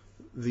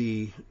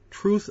the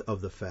truth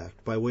of the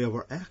fact by way of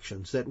our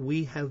actions that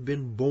we have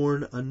been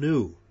born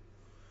anew.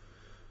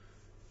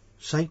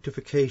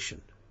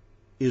 Sanctification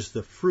is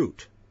the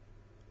fruit,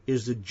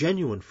 is the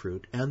genuine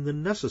fruit and the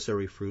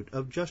necessary fruit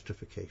of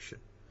justification.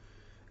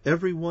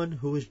 Everyone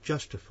who is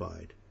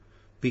justified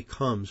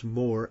becomes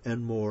more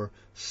and more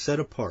set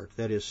apart,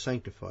 that is,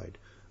 sanctified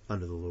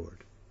unto the Lord.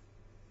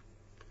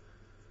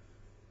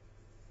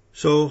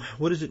 So,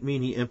 what does it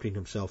mean he emptied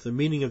himself? The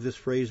meaning of this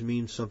phrase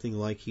means something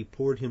like he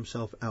poured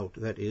himself out.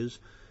 That is,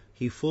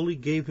 he fully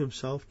gave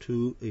himself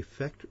to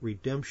effect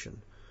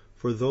redemption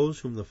for those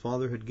whom the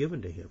Father had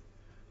given to him.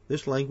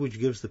 This language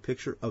gives the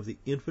picture of the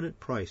infinite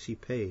price he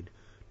paid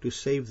to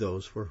save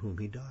those for whom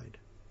he died.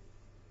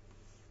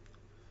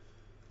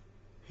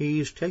 He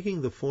is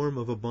taking the form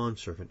of a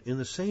bondservant in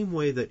the same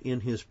way that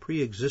in his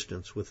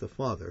pre-existence with the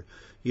Father,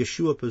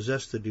 Yeshua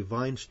possessed the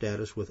divine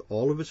status with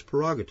all of its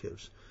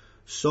prerogatives.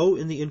 So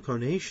in the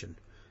incarnation,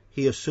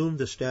 he assumed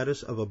the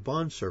status of a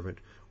bondservant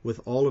with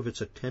all of its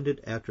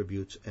attendant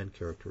attributes and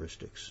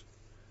characteristics.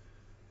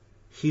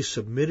 He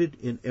submitted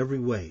in every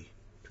way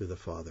to the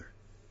Father.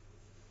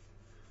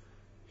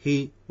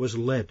 He was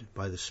led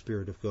by the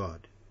Spirit of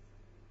God.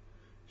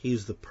 He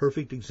is the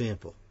perfect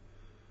example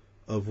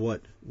of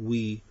what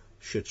we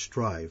should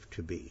strive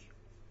to be.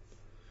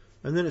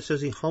 And then it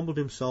says he humbled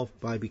himself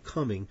by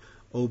becoming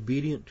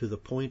obedient to the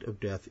point of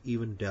death,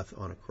 even death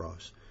on a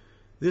cross.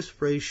 This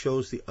phrase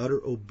shows the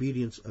utter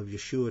obedience of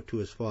Yeshua to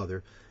his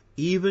Father,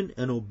 even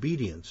an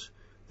obedience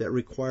that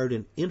required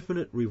an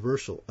infinite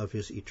reversal of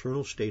his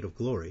eternal state of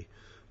glory,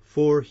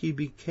 for he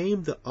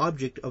became the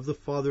object of the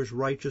Father's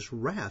righteous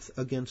wrath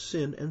against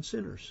sin and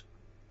sinners.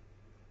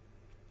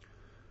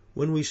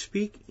 When we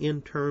speak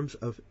in terms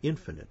of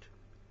infinite,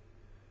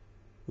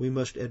 we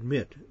must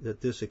admit that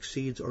this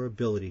exceeds our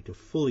ability to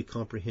fully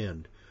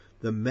comprehend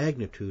the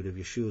magnitude of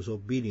Yeshua's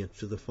obedience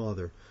to the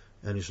Father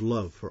and his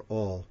love for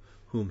all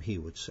whom he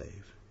would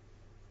save.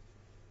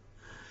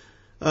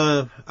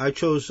 I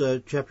chose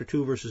chapter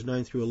 2, verses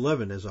 9 through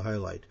 11 as a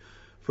highlight.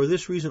 For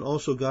this reason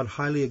also God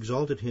highly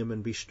exalted him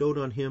and bestowed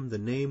on him the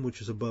name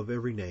which is above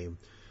every name,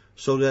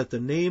 so that the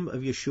name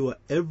of Yeshua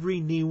every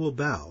knee will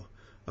bow,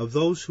 of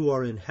those who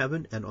are in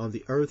heaven and on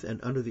the earth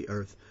and under the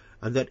earth,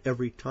 and that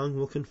every tongue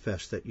will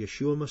confess that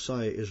Yeshua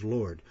Messiah is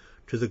Lord,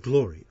 to the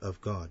glory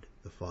of God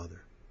the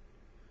Father.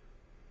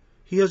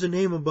 He has a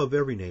name above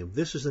every name.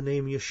 This is the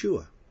name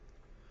Yeshua.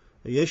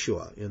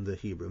 Yeshua in the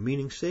Hebrew,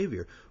 meaning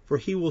Savior, for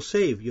he will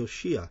save,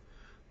 Yoshia,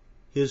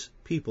 his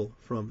people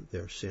from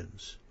their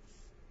sins.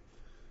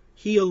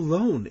 He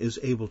alone is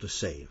able to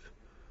save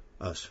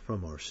us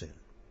from our sin.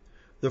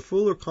 The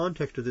fuller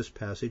context of this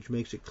passage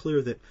makes it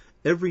clear that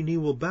every knee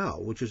will bow,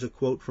 which is a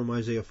quote from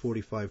Isaiah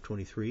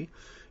 45:23,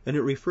 and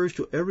it refers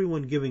to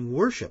everyone giving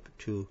worship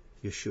to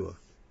Yeshua,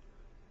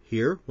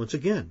 Here, once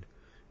again,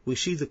 we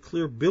see the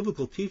clear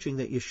biblical teaching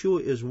that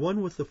Yeshua is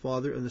one with the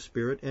Father and the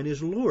Spirit and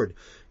is Lord.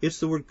 It's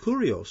the word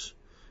kurios.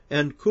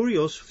 And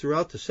kurios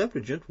throughout the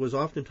Septuagint was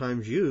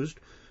oftentimes used,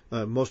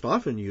 most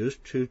often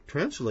used, to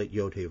translate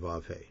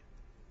Yod-Heh-Vav-Heh,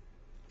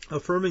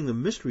 affirming the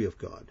mystery of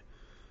God,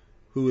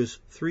 who is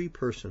three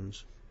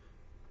persons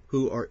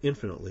who are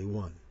infinitely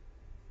one.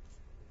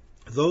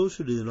 Those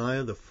who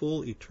deny the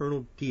full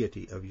eternal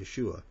deity of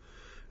Yeshua,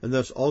 and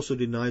thus also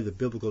deny the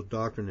biblical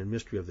doctrine and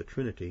mystery of the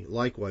Trinity,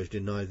 likewise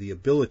deny the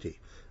ability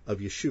of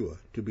Yeshua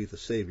to be the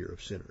Savior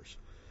of sinners.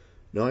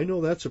 Now, I know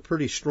that's a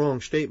pretty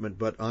strong statement,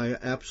 but I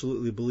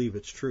absolutely believe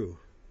it's true.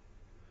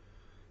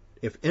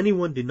 If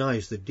anyone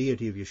denies the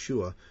deity of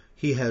Yeshua,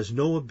 he has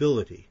no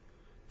ability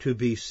to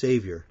be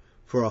Savior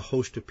for a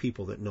host of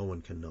people that no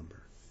one can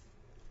number.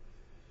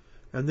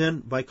 And then,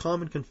 by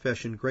common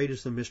confession, great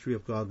is the mystery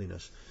of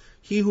godliness.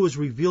 He who was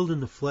revealed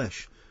in the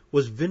flesh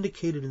was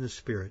vindicated in the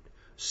Spirit,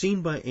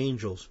 seen by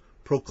angels,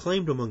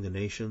 proclaimed among the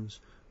nations,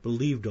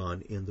 believed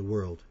on in the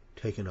world,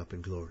 taken up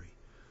in glory.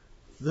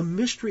 The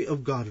mystery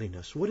of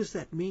godliness, what does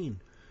that mean?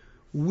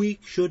 We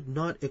should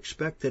not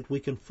expect that we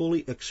can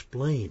fully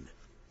explain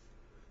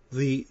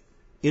the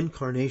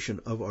incarnation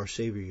of our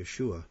Savior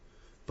Yeshua,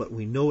 but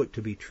we know it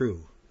to be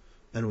true,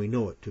 and we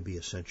know it to be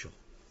essential.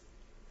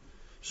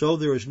 So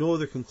there is no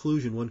other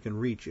conclusion one can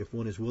reach if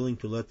one is willing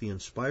to let the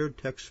inspired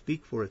text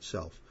speak for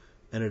itself,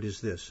 and it is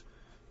this: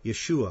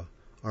 Yeshua,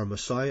 our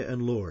Messiah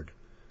and Lord,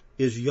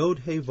 is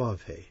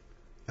Yod-Heh-Vav-Heh,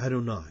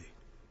 Adonai,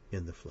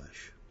 in the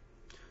flesh.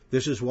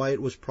 This is why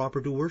it was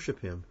proper to worship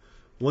Him.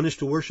 One is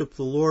to worship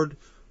the Lord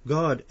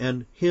God,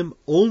 and Him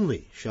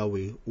only shall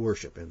we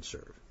worship and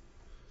serve.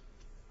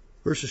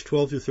 Verses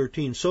 12 through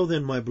 13, So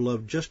then, my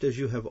beloved, just as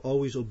you have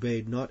always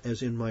obeyed, not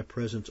as in my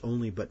presence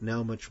only, but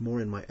now much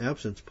more in my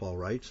absence, Paul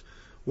writes,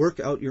 work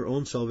out your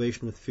own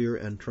salvation with fear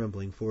and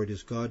trembling, for it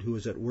is God who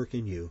is at work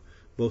in you,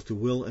 both to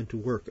will and to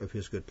work of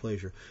His good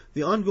pleasure.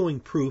 The ongoing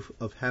proof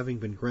of having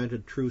been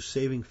granted true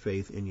saving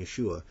faith in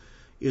Yeshua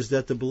is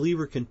that the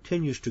believer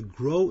continues to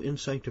grow in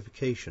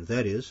sanctification,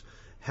 that is,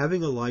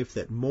 having a life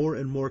that more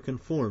and more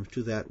conforms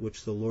to that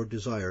which the Lord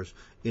desires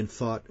in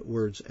thought,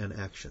 words, and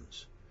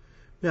actions.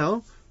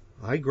 Now,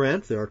 I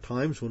grant there are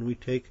times when we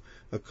take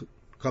a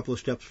couple of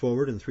steps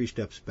forward and 3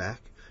 steps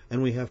back,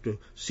 and we have to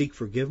seek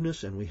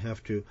forgiveness, and we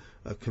have to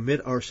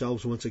commit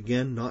ourselves once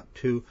again not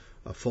to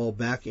fall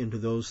back into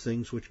those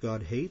things which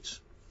God hates.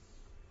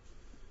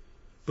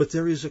 But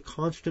there is a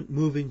constant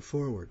moving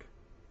forward,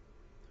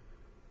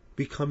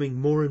 becoming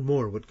more and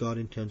more what God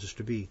intends us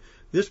to be.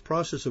 This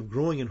process of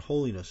growing in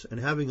holiness and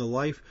having a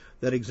life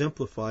that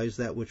exemplifies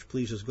that which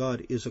pleases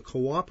God is a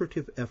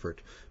cooperative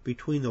effort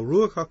between the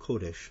Ruach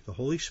HaKodesh, the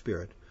Holy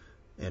Spirit,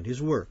 and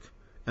His work,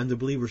 and the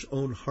believer's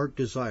own heart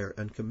desire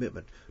and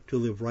commitment to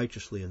live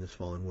righteously in this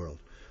fallen world.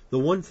 The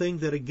one thing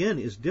that, again,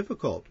 is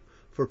difficult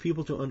for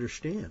people to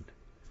understand,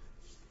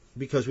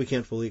 because we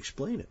can't fully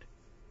explain it,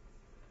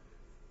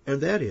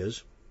 and that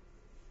is,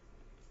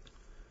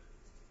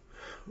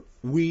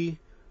 we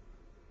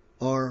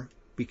are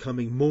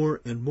becoming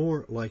more and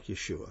more like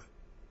Yeshua.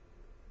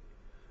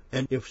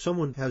 And if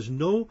someone has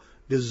no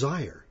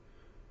desire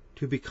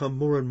to become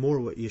more and more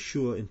what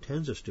Yeshua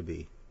intends us to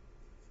be,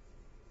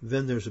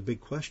 then there's a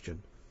big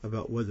question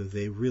about whether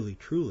they really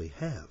truly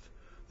have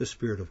the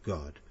Spirit of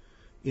God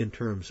in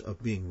terms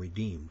of being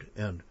redeemed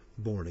and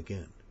born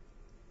again.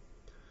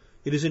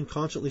 It is in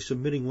constantly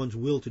submitting one's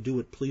will to do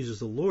what pleases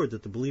the Lord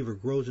that the believer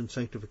grows in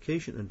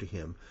sanctification unto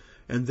Him,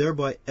 and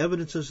thereby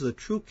evidences the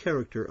true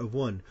character of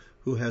one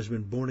who has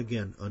been born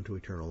again unto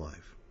eternal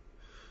life.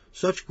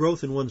 Such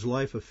growth in one's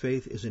life of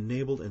faith is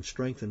enabled and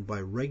strengthened by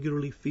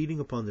regularly feeding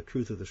upon the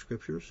truth of the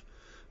Scriptures,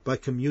 by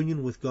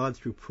communion with God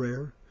through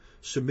prayer,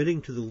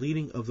 submitting to the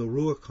leading of the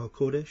Ruach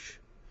HaKodesh,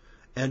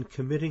 and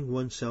committing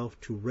oneself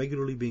to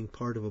regularly being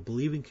part of a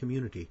believing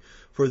community,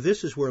 for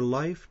this is where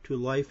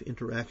life-to-life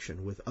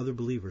interaction with other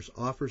believers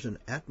offers an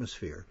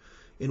atmosphere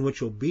in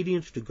which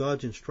obedience to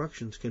God's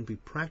instructions can be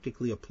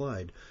practically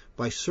applied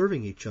by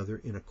serving each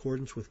other in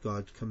accordance with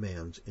God's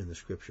commands in the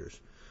Scriptures.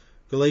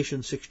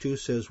 Galatians 6:2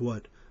 says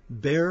what?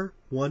 Bear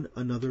one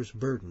another's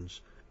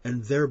burdens,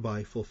 and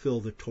thereby fulfill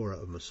the Torah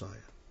of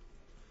Messiah.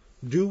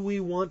 Do we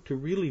want to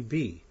really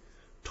be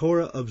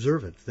Torah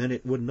observant? Then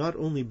it would not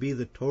only be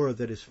the Torah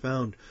that is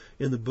found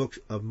in the books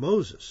of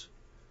Moses,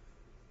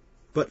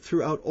 but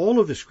throughout all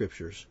of the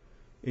Scriptures,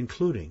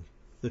 including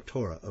the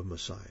Torah of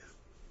Messiah.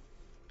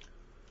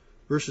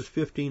 Verses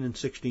 15 and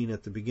 16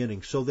 at the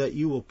beginning, so that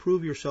you will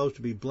prove yourselves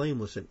to be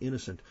blameless and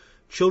innocent,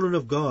 children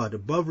of God,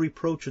 above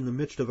reproach in the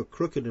midst of a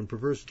crooked and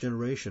perverse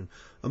generation,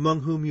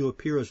 among whom you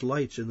appear as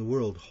lights in the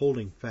world,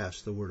 holding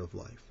fast the word of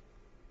life.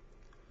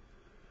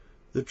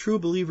 The true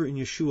believer in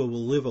Yeshua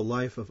will live a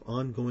life of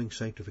ongoing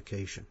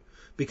sanctification,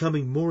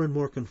 becoming more and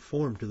more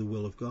conformed to the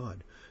will of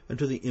God and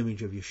to the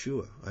image of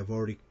Yeshua. I've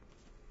already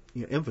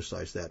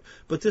emphasized that.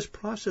 But this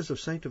process of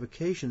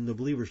sanctification in the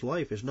believer's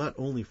life is not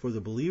only for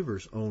the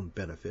believer's own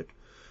benefit,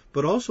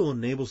 but also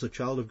enables the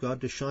child of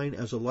God to shine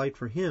as a light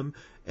for him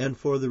and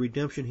for the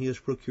redemption he has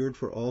procured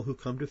for all who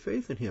come to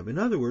faith in him. In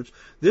other words,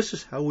 this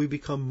is how we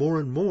become more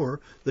and more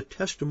the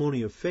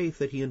testimony of faith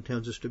that he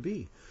intends us to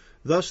be.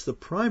 Thus, the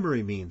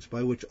primary means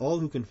by which all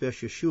who confess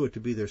Yeshua to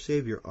be their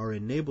Savior are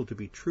enabled to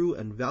be true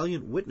and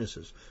valiant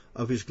witnesses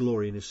of his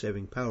glory and his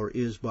saving power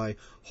is by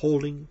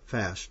holding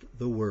fast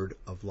the word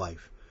of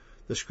life.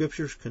 The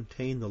Scriptures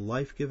contain the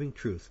life-giving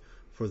truth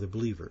for the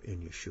believer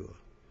in Yeshua.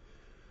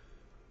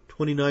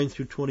 29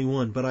 through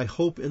 21, But I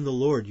hope in the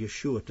Lord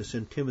Yeshua to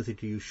send Timothy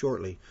to you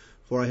shortly,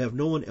 for I have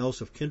no one else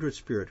of kindred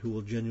spirit who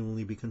will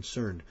genuinely be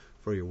concerned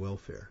for your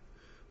welfare.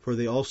 For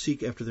they all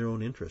seek after their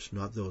own interests,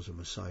 not those of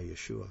Messiah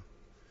Yeshua.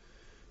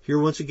 Here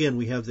once again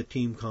we have the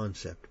team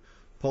concept.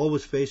 Paul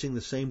was facing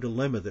the same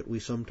dilemma that we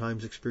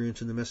sometimes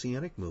experience in the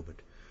Messianic movement.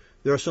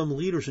 There are some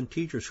leaders and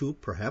teachers who,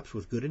 perhaps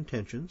with good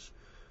intentions,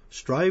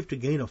 strive to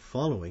gain a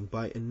following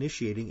by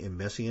initiating a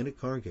Messianic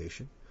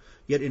congregation,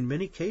 yet in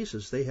many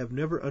cases they have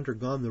never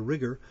undergone the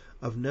rigor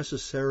of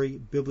necessary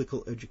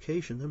biblical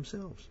education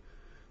themselves.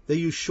 They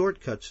use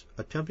shortcuts,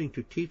 attempting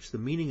to teach the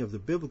meaning of the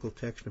biblical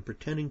text and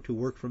pretending to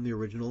work from the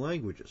original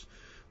languages.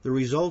 The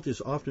result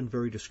is often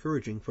very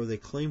discouraging, for they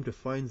claim to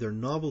find their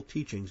novel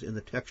teachings in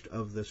the text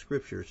of the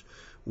Scriptures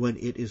when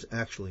it is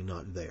actually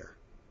not there.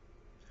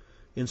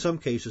 In some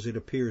cases, it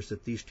appears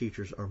that these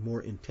teachers are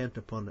more intent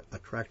upon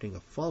attracting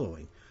a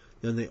following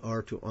than they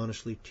are to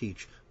honestly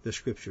teach the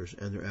Scriptures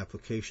and their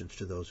applications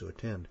to those who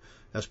attend.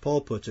 As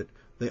Paul puts it,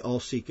 they all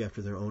seek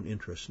after their own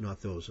interests,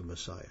 not those of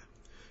Messiah.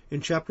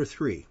 In chapter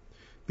 3,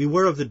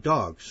 beware of the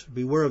dogs,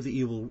 beware of the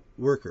evil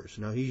workers.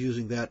 Now he's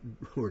using that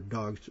word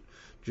dogs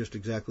just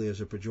exactly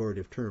as a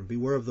pejorative term.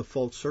 Beware of the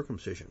false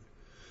circumcision.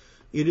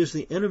 It is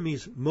the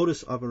enemy's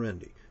modus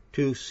operandi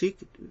to seek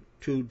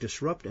to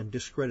disrupt and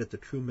discredit the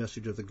true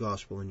message of the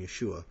gospel in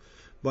Yeshua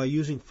by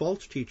using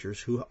false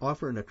teachers who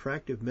offer an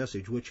attractive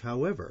message which,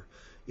 however,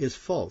 is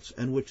false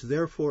and which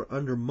therefore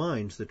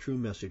undermines the true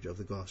message of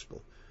the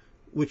gospel,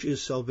 which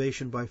is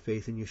salvation by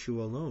faith in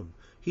Yeshua alone.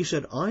 He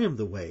said, I am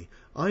the way,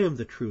 I am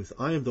the truth,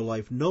 I am the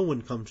life. No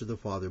one comes to the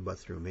Father but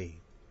through me.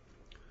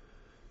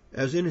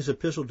 As in his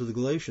epistle to the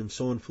Galatians,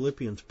 so in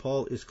Philippians,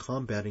 Paul is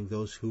combating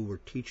those who were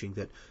teaching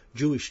that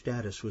Jewish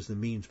status was the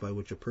means by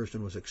which a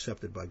person was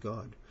accepted by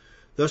God.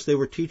 Thus they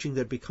were teaching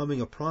that becoming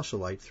a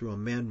proselyte through a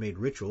man-made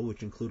ritual,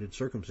 which included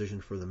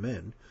circumcision for the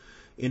men,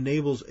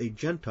 enables a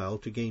Gentile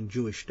to gain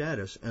Jewish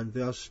status and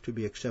thus to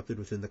be accepted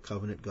within the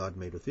covenant God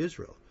made with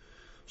Israel.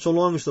 So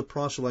long as the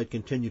proselyte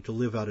continued to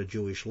live out a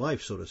Jewish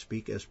life, so to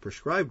speak, as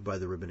prescribed by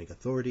the rabbinic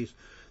authorities,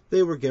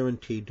 they were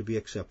guaranteed to be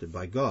accepted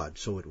by God,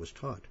 so it was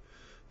taught.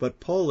 But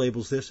Paul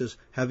labels this as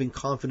having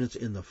confidence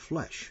in the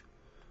flesh,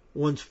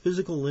 one's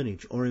physical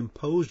lineage or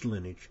imposed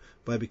lineage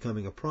by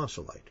becoming a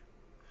proselyte.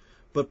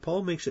 But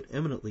Paul makes it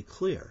eminently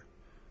clear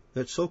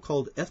that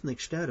so-called ethnic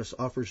status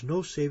offers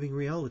no saving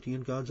reality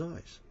in God's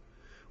eyes.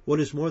 What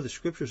is more, the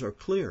Scriptures are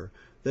clear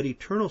that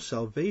eternal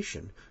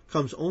salvation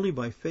comes only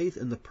by faith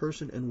in the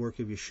person and work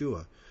of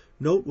Yeshua.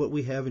 Note what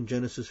we have in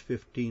Genesis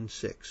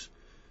 15:6.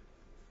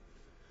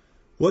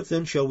 What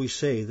then shall we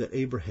say that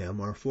Abraham,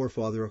 our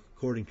forefather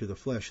according to the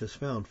flesh, has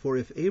found? For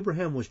if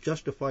Abraham was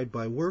justified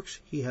by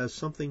works, he has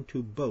something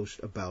to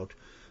boast about,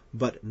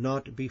 but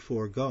not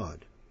before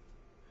God.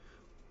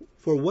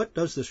 For what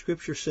does the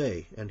Scripture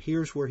say? And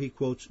here's where he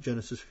quotes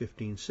Genesis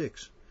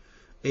 15:6.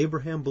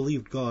 Abraham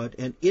believed God,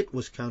 and it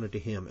was counted to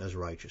him as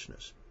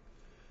righteousness.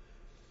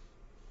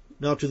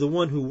 Now to the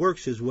one who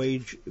works, his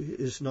wage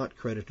is not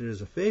credited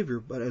as a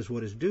favor, but as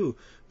what is due.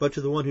 But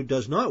to the one who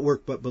does not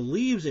work, but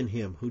believes in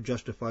him who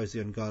justifies the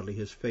ungodly,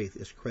 his faith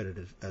is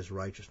credited as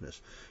righteousness.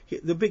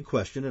 The big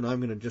question, and I'm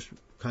going to just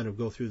kind of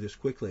go through this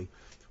quickly,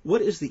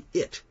 what is the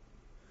it?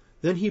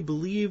 Then he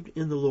believed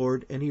in the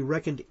Lord, and he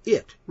reckoned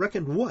it.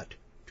 Reckoned what?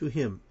 To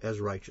him as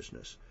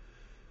righteousness.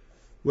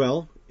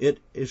 Well, it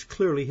is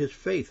clearly his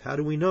faith. How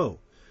do we know?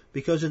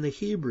 Because in the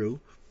Hebrew,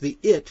 the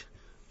it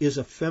is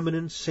a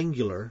feminine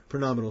singular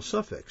pronominal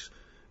suffix.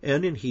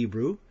 And in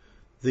Hebrew,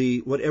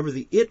 whatever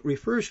the it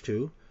refers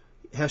to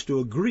has to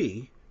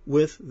agree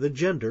with the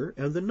gender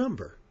and the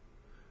number.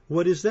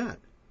 What is that?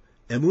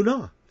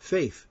 Emunah,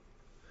 faith.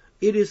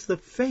 It is the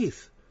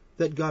faith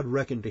that God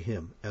reckoned to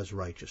him as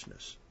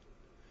righteousness.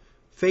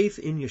 Faith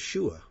in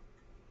Yeshua.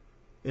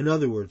 In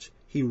other words,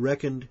 he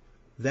reckoned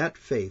that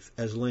faith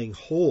as laying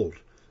hold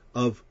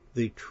of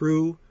the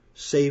true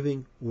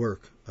saving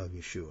work of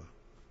Yeshua.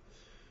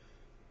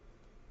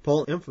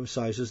 Paul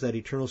emphasizes that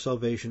eternal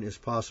salvation is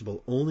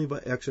possible only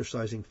by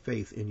exercising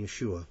faith in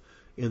Yeshua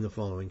in the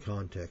following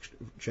context,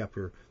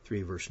 chapter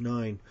 3, verse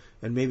 9,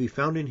 and may be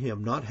found in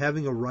him, not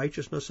having a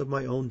righteousness of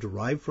my own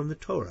derived from the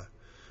Torah,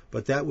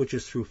 but that which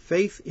is through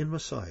faith in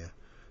Messiah,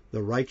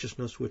 the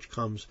righteousness which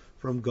comes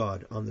from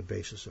God on the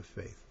basis of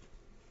faith.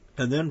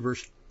 And then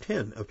verse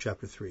 10 of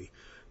chapter 3,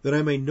 that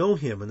I may know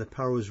him and the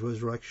power of his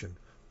resurrection.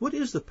 What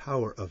is the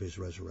power of his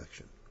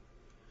resurrection?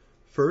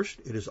 First,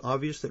 it is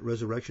obvious that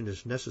resurrection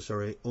is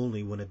necessary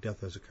only when a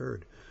death has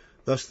occurred.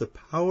 Thus, the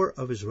power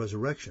of his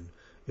resurrection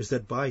is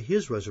that by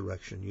his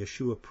resurrection,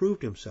 Yeshua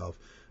proved himself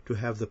to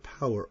have the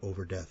power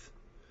over death.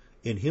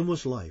 In him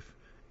was life,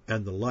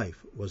 and the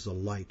life was the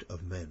light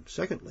of men.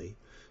 Secondly,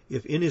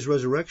 if in his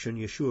resurrection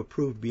Yeshua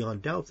proved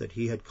beyond doubt that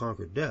he had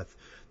conquered death,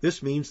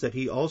 this means that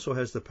he also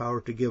has the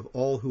power to give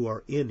all who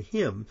are in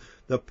him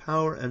the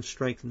power and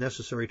strength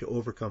necessary to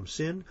overcome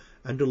sin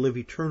and to live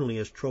eternally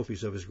as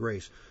trophies of his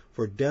grace,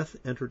 for death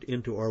entered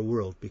into our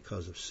world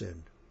because of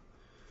sin.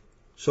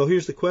 So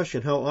here's the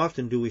question: how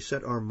often do we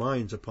set our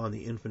minds upon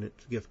the infinite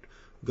gift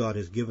God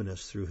has given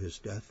us through his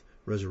death,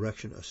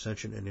 resurrection,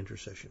 ascension, and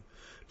intercession?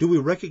 Do we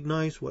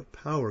recognize what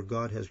power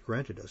God has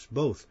granted us,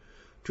 both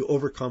to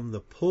overcome the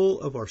pull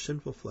of our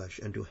sinful flesh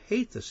and to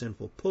hate the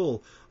sinful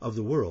pull of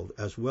the world,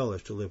 as well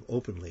as to live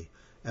openly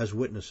as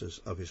witnesses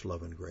of his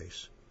love and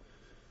grace?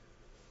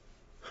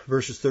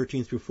 Verses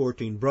 13 through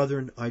 14,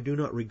 Brethren, I do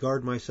not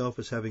regard myself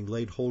as having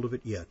laid hold of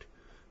it yet,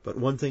 but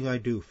one thing I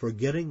do,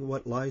 forgetting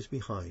what lies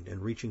behind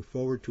and reaching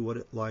forward to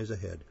what lies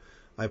ahead,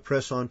 I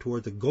press on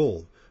toward the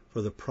goal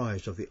for the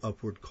prize of the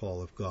upward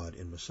call of God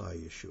in Messiah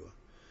Yeshua.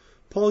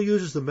 Paul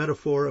uses the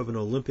metaphor of an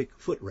Olympic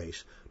foot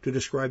race to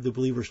describe the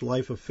believer's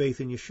life of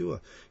faith in Yeshua.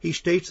 He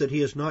states that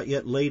he has not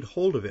yet laid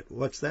hold of it.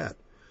 What's that?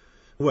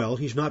 Well,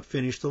 he's not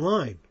finished the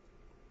line.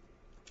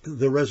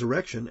 The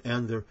resurrection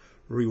and the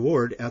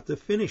reward at the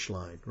finish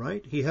line,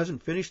 right? He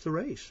hasn't finished the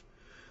race.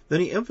 Then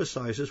he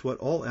emphasizes what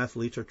all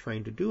athletes are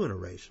trained to do in a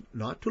race,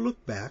 not to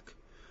look back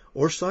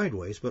or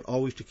sideways, but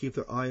always to keep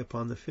their eye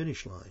upon the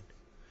finish line.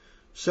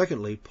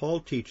 Secondly, Paul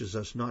teaches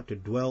us not to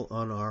dwell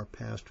on our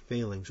past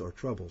failings or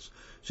troubles,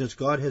 since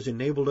God has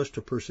enabled us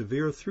to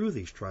persevere through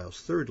these trials.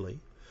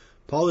 Thirdly,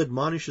 Paul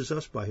admonishes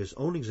us by his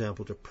own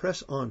example to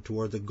press on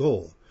toward the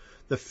goal,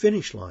 the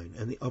finish line,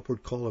 and the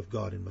upward call of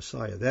God in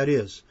Messiah. That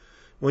is,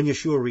 when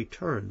Yeshua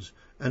returns,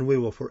 and we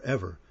will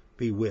forever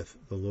be with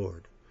the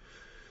Lord.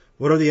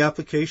 What are the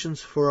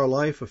applications for our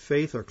life of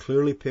faith are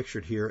clearly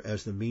pictured here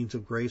as the means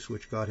of grace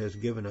which God has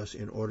given us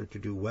in order to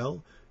do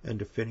well and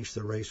to finish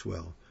the race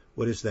well.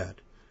 What is that?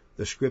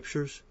 The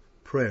Scriptures,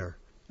 prayer,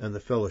 and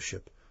the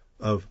fellowship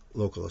of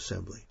local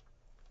assembly.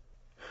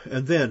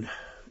 And then,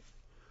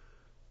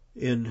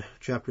 in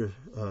chapter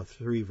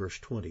 3, verse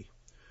 20,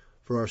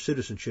 for our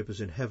citizenship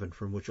is in heaven,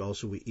 from which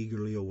also we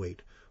eagerly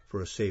await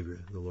for a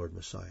Savior, the Lord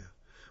Messiah.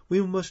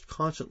 We must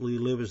constantly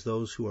live as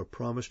those who are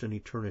promised an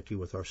eternity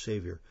with our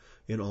Savior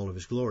in all of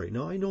his glory.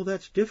 Now, I know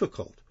that's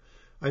difficult.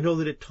 I know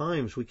that at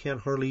times we can't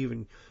hardly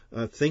even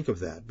think of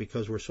that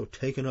because we're so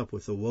taken up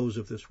with the woes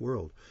of this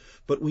world.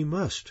 But we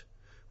must.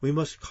 We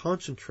must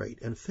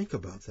concentrate and think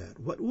about that.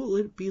 What will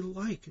it be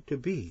like to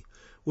be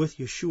with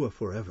Yeshua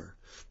forever,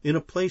 in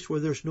a place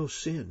where there's no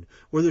sin,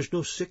 where there's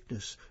no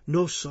sickness,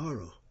 no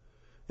sorrow,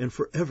 and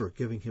forever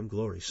giving him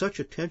glory? Such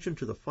attention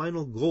to the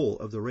final goal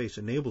of the race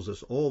enables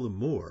us all the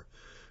more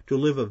to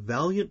live a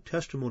valiant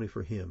testimony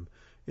for him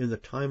in the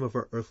time of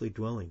our earthly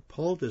dwelling.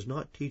 Paul does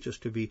not teach us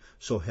to be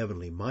so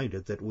heavenly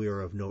minded that we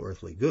are of no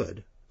earthly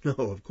good. No,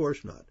 of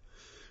course not.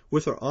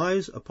 With our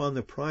eyes upon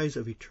the prize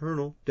of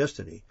eternal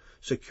destiny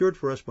secured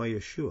for us by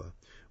Yeshua,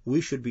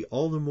 we should be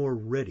all the more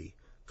ready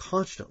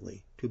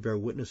constantly to bear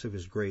witness of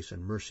his grace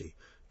and mercy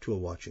to a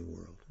watching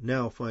world.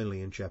 Now,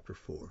 finally, in chapter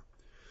 4,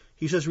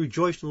 he says,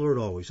 Rejoice in the Lord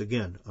always.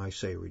 Again, I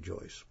say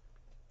rejoice.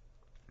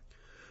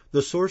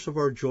 The source of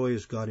our joy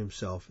is God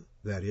himself,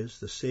 that is,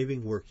 the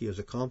saving work he has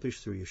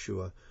accomplished through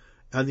Yeshua,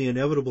 and the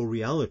inevitable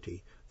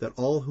reality that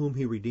all whom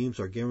he redeems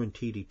are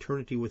guaranteed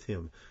eternity with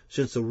him,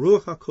 since the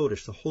Ruach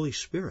HaKodesh, the Holy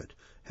Spirit,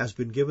 has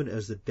been given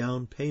as the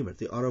down payment,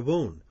 the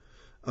aravon,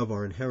 of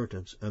our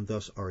inheritance, and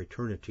thus our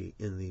eternity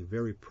in the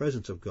very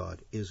presence of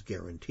God is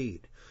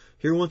guaranteed.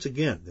 Here once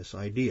again, this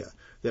idea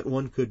that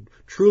one could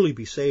truly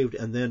be saved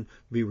and then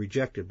be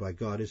rejected by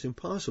God is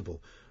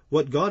impossible.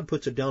 What God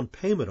puts a down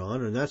payment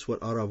on, and that's what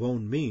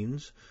aravon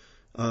means,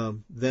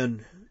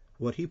 then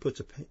what he puts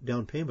a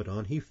down payment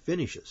on, he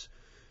finishes.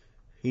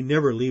 He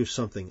never leaves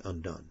something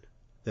undone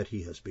that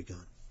he has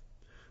begun.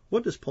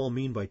 What does Paul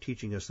mean by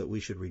teaching us that we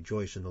should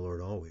rejoice in the Lord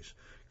always?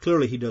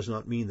 Clearly, he does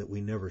not mean that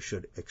we never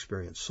should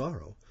experience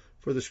sorrow,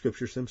 for the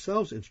Scriptures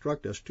themselves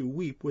instruct us to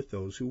weep with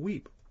those who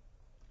weep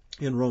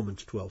in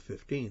Romans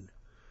 12:15.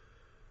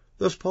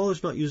 Thus, Paul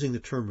is not using the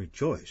term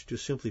rejoice to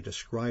simply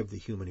describe the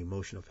human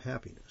emotion of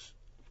happiness.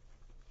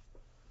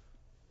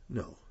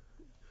 No.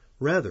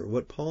 Rather,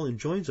 what Paul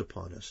enjoins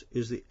upon us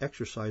is the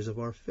exercise of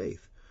our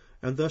faith,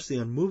 and thus the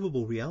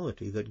unmovable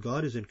reality that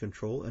God is in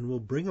control and will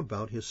bring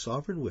about his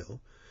sovereign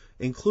will,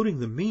 including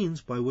the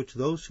means by which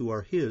those who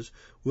are his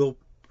will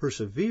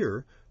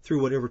persevere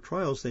through whatever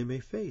trials they may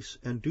face,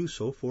 and do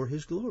so for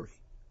his glory.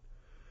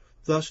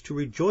 Thus, to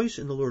rejoice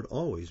in the Lord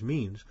always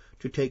means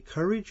to take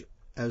courage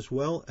as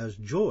well as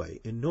joy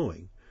in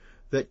knowing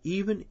that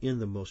even in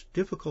the most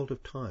difficult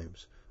of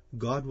times,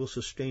 God will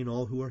sustain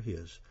all who are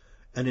his,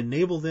 and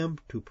enable them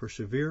to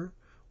persevere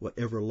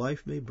whatever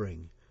life may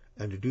bring,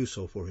 and to do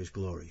so for his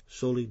glory.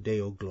 Soli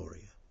Deo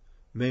Gloria.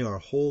 May our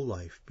whole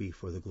life be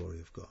for the glory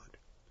of God.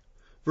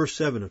 Verse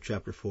 7 of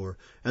chapter 4,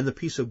 And the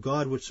peace of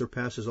God which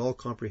surpasses all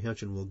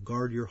comprehension will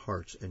guard your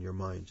hearts and your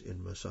minds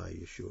in Messiah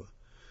Yeshua.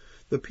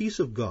 The peace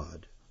of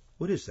God,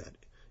 what is that?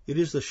 It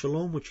is the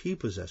shalom which he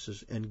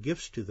possesses and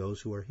gifts to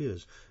those who are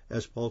his,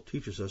 as Paul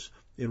teaches us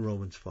in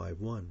Romans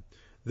 5:1.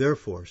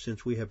 Therefore,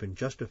 since we have been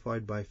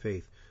justified by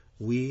faith,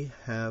 we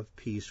have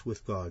peace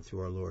with God through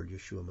our Lord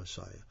Yeshua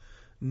Messiah.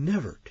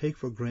 Never take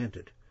for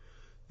granted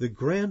the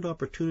grand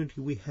opportunity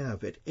we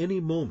have at any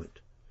moment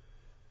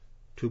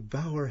to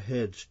bow our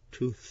heads,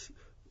 to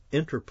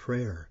enter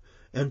prayer,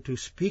 and to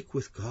speak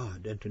with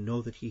God, and to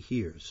know that he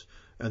hears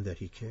and that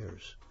he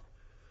cares.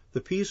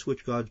 The peace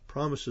which God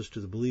promises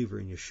to the believer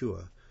in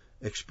Yeshua,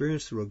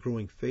 experienced through a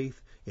growing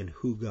faith in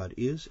who God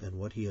is and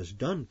what he has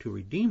done to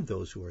redeem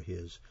those who are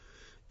his,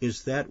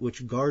 is that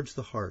which guards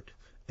the heart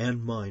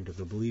and mind of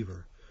the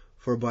believer.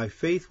 For by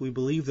faith we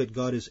believe that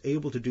God is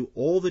able to do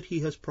all that he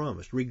has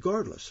promised,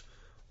 regardless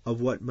of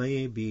what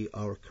may be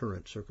our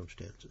current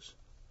circumstances.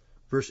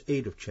 Verse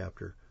 8 of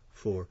chapter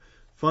 4.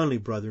 Finally,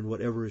 brethren,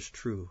 whatever is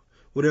true,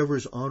 whatever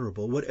is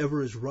honorable,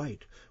 whatever is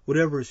right,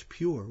 whatever is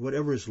pure,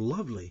 whatever is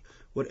lovely,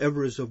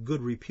 whatever is of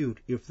good repute,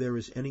 if there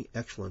is any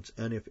excellence,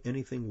 and if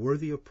anything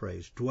worthy of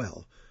praise,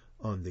 dwell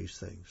on these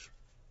things.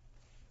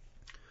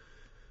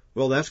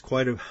 Well, that's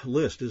quite a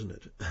list, isn't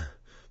it?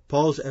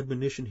 Paul's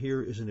admonition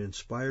here is an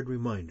inspired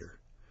reminder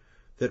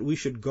that we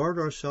should guard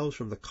ourselves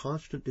from the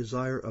constant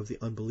desire of the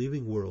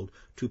unbelieving world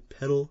to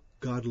peddle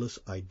godless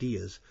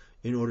ideas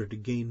in order to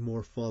gain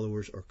more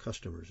followers or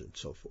customers and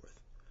so forth.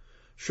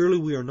 Surely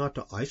we are not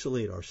to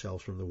isolate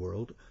ourselves from the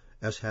world,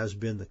 as has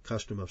been the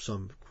custom of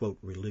some, quote,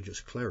 religious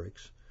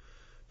clerics,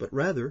 but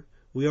rather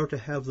we are to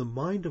have the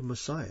mind of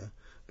Messiah,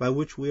 by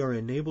which we are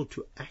enabled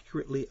to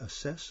accurately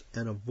assess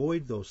and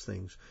avoid those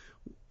things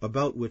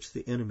about which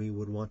the enemy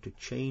would want to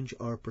change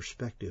our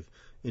perspective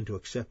into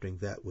accepting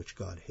that which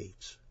God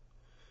hates.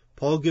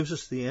 Paul gives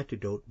us the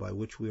antidote by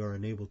which we are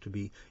enabled to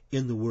be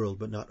in the world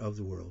but not of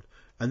the world,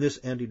 and this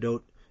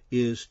antidote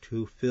is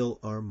to fill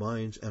our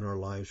minds and our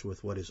lives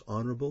with what is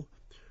honorable,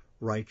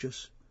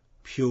 righteous,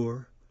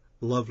 pure,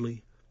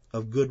 lovely,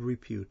 of good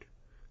repute,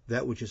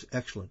 that which is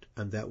excellent,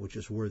 and that which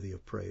is worthy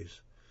of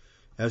praise.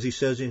 As he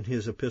says in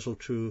his epistle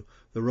to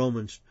the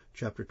Romans,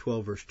 chapter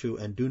 12, verse 2,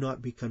 and do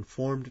not be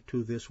conformed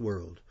to this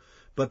world,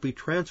 but be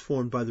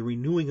transformed by the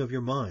renewing of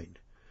your mind,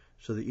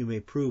 so that you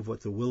may prove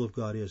what the will of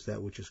God is,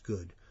 that which is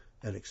good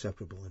and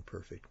acceptable and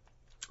perfect.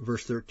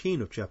 Verse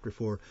 13 of chapter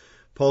 4,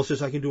 Paul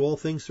says, I can do all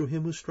things through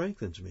him who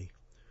strengthens me.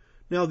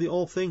 Now, the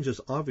all things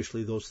is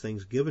obviously those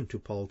things given to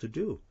Paul to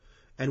do,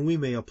 and we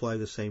may apply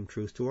the same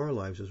truth to our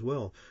lives as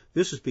well.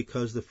 This is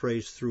because the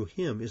phrase through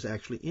him is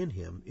actually in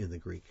him in the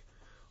Greek.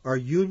 Our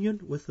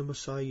union with the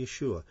Messiah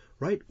Yeshua,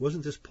 right?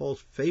 Wasn't this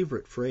Paul's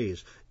favorite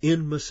phrase?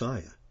 In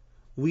Messiah.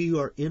 We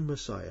are in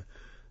Messiah.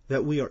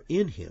 That we are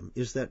in him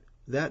is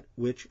that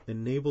which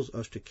enables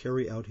us to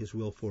carry out his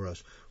will for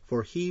us.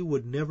 For he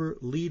would never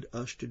lead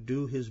us to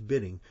do his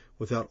bidding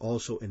without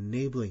also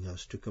enabling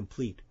us to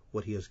complete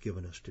what he has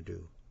given us to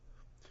do.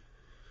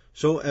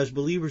 So as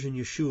believers in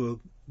Yeshua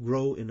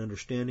grow in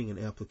understanding and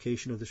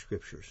application of the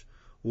Scriptures,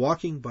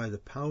 walking by the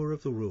power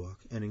of the Ruach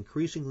and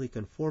increasingly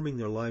conforming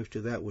their lives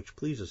to that which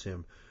pleases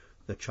him,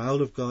 the child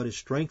of God is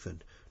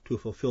strengthened to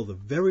fulfill the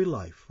very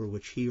life for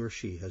which he or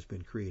she has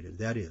been created,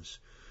 that is,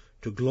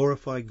 to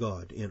glorify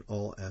God in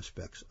all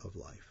aspects of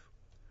life.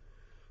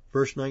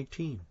 Verse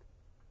 19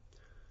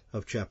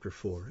 of chapter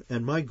 4,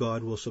 and my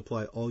God will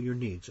supply all your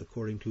needs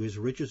according to his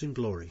riches in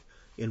glory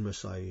in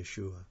Messiah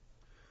Yeshua.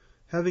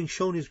 Having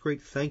shown his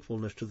great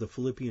thankfulness to the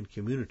Philippian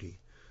community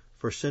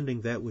for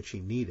sending that which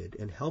he needed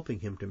and helping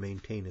him to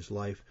maintain his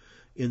life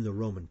in the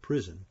Roman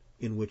prison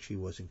in which he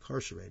was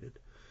incarcerated,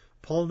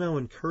 Paul now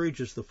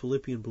encourages the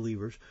Philippian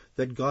believers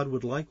that God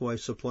would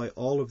likewise supply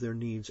all of their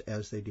needs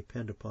as they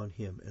depend upon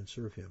him and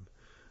serve him.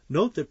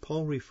 Note that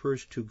Paul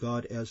refers to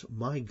God as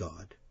my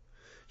God.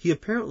 He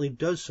apparently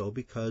does so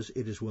because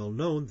it is well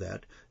known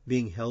that,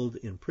 being held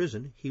in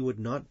prison, he would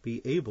not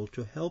be able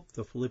to help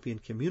the Philippian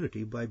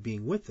community by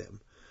being with them,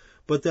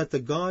 but that the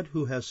God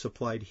who has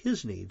supplied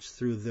his needs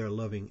through their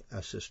loving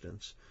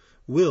assistance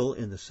will,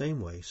 in the same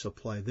way,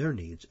 supply their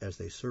needs as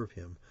they serve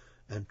him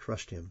and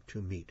trust him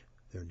to meet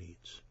their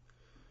needs.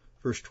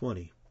 Verse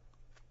 20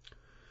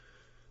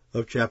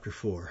 of chapter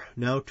 4,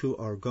 now to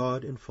our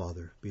God and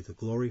Father be the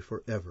glory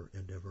forever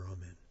and ever.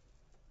 Amen.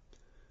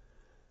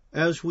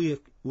 As we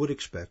would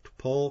expect,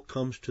 Paul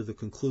comes to the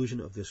conclusion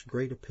of this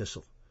great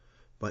epistle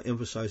by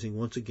emphasizing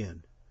once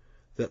again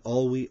that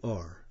all we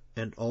are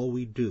and all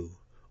we do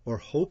or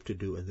hope to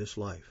do in this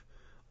life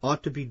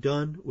ought to be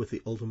done with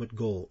the ultimate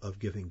goal of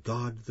giving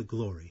God the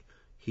glory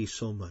he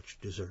so much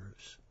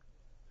deserves.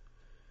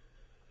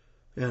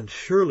 And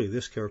surely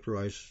this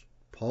characterized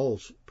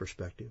Paul's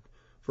perspective,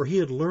 for he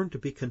had learned to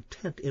be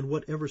content in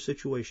whatever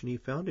situation he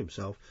found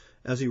himself,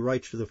 as he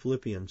writes to the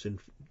Philippians in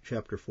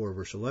chapter 4,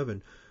 verse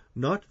 11,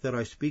 not that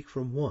I speak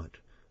from want,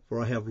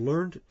 for I have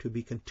learned to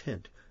be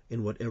content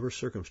in whatever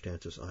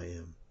circumstances I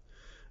am.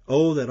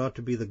 Oh, that ought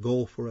to be the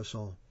goal for us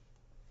all.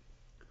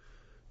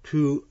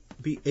 To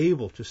be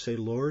able to say,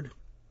 Lord,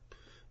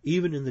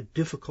 even in the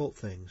difficult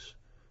things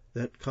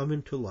that come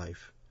into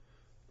life,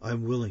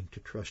 I'm willing to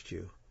trust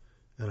you,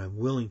 and I'm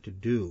willing to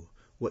do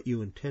what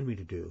you intend me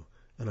to do,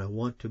 and I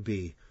want to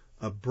be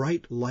a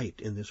bright light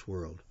in this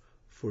world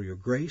for your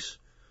grace,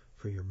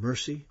 for your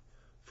mercy,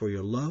 for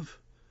your love,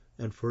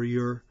 and for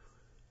your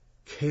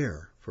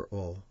care for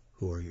all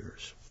who are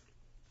yours.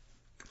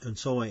 And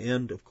so I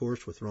end, of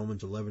course, with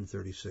Romans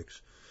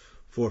 11:36.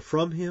 For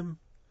from him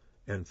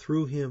and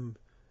through him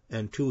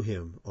and to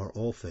him are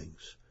all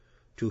things.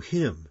 To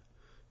him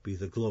be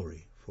the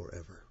glory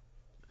forever.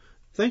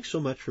 Thanks so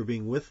much for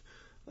being with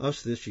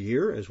us this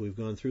year as we've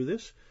gone through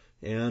this,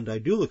 and I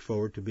do look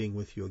forward to being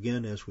with you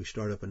again as we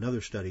start up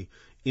another study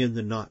in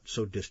the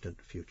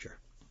not-so-distant future.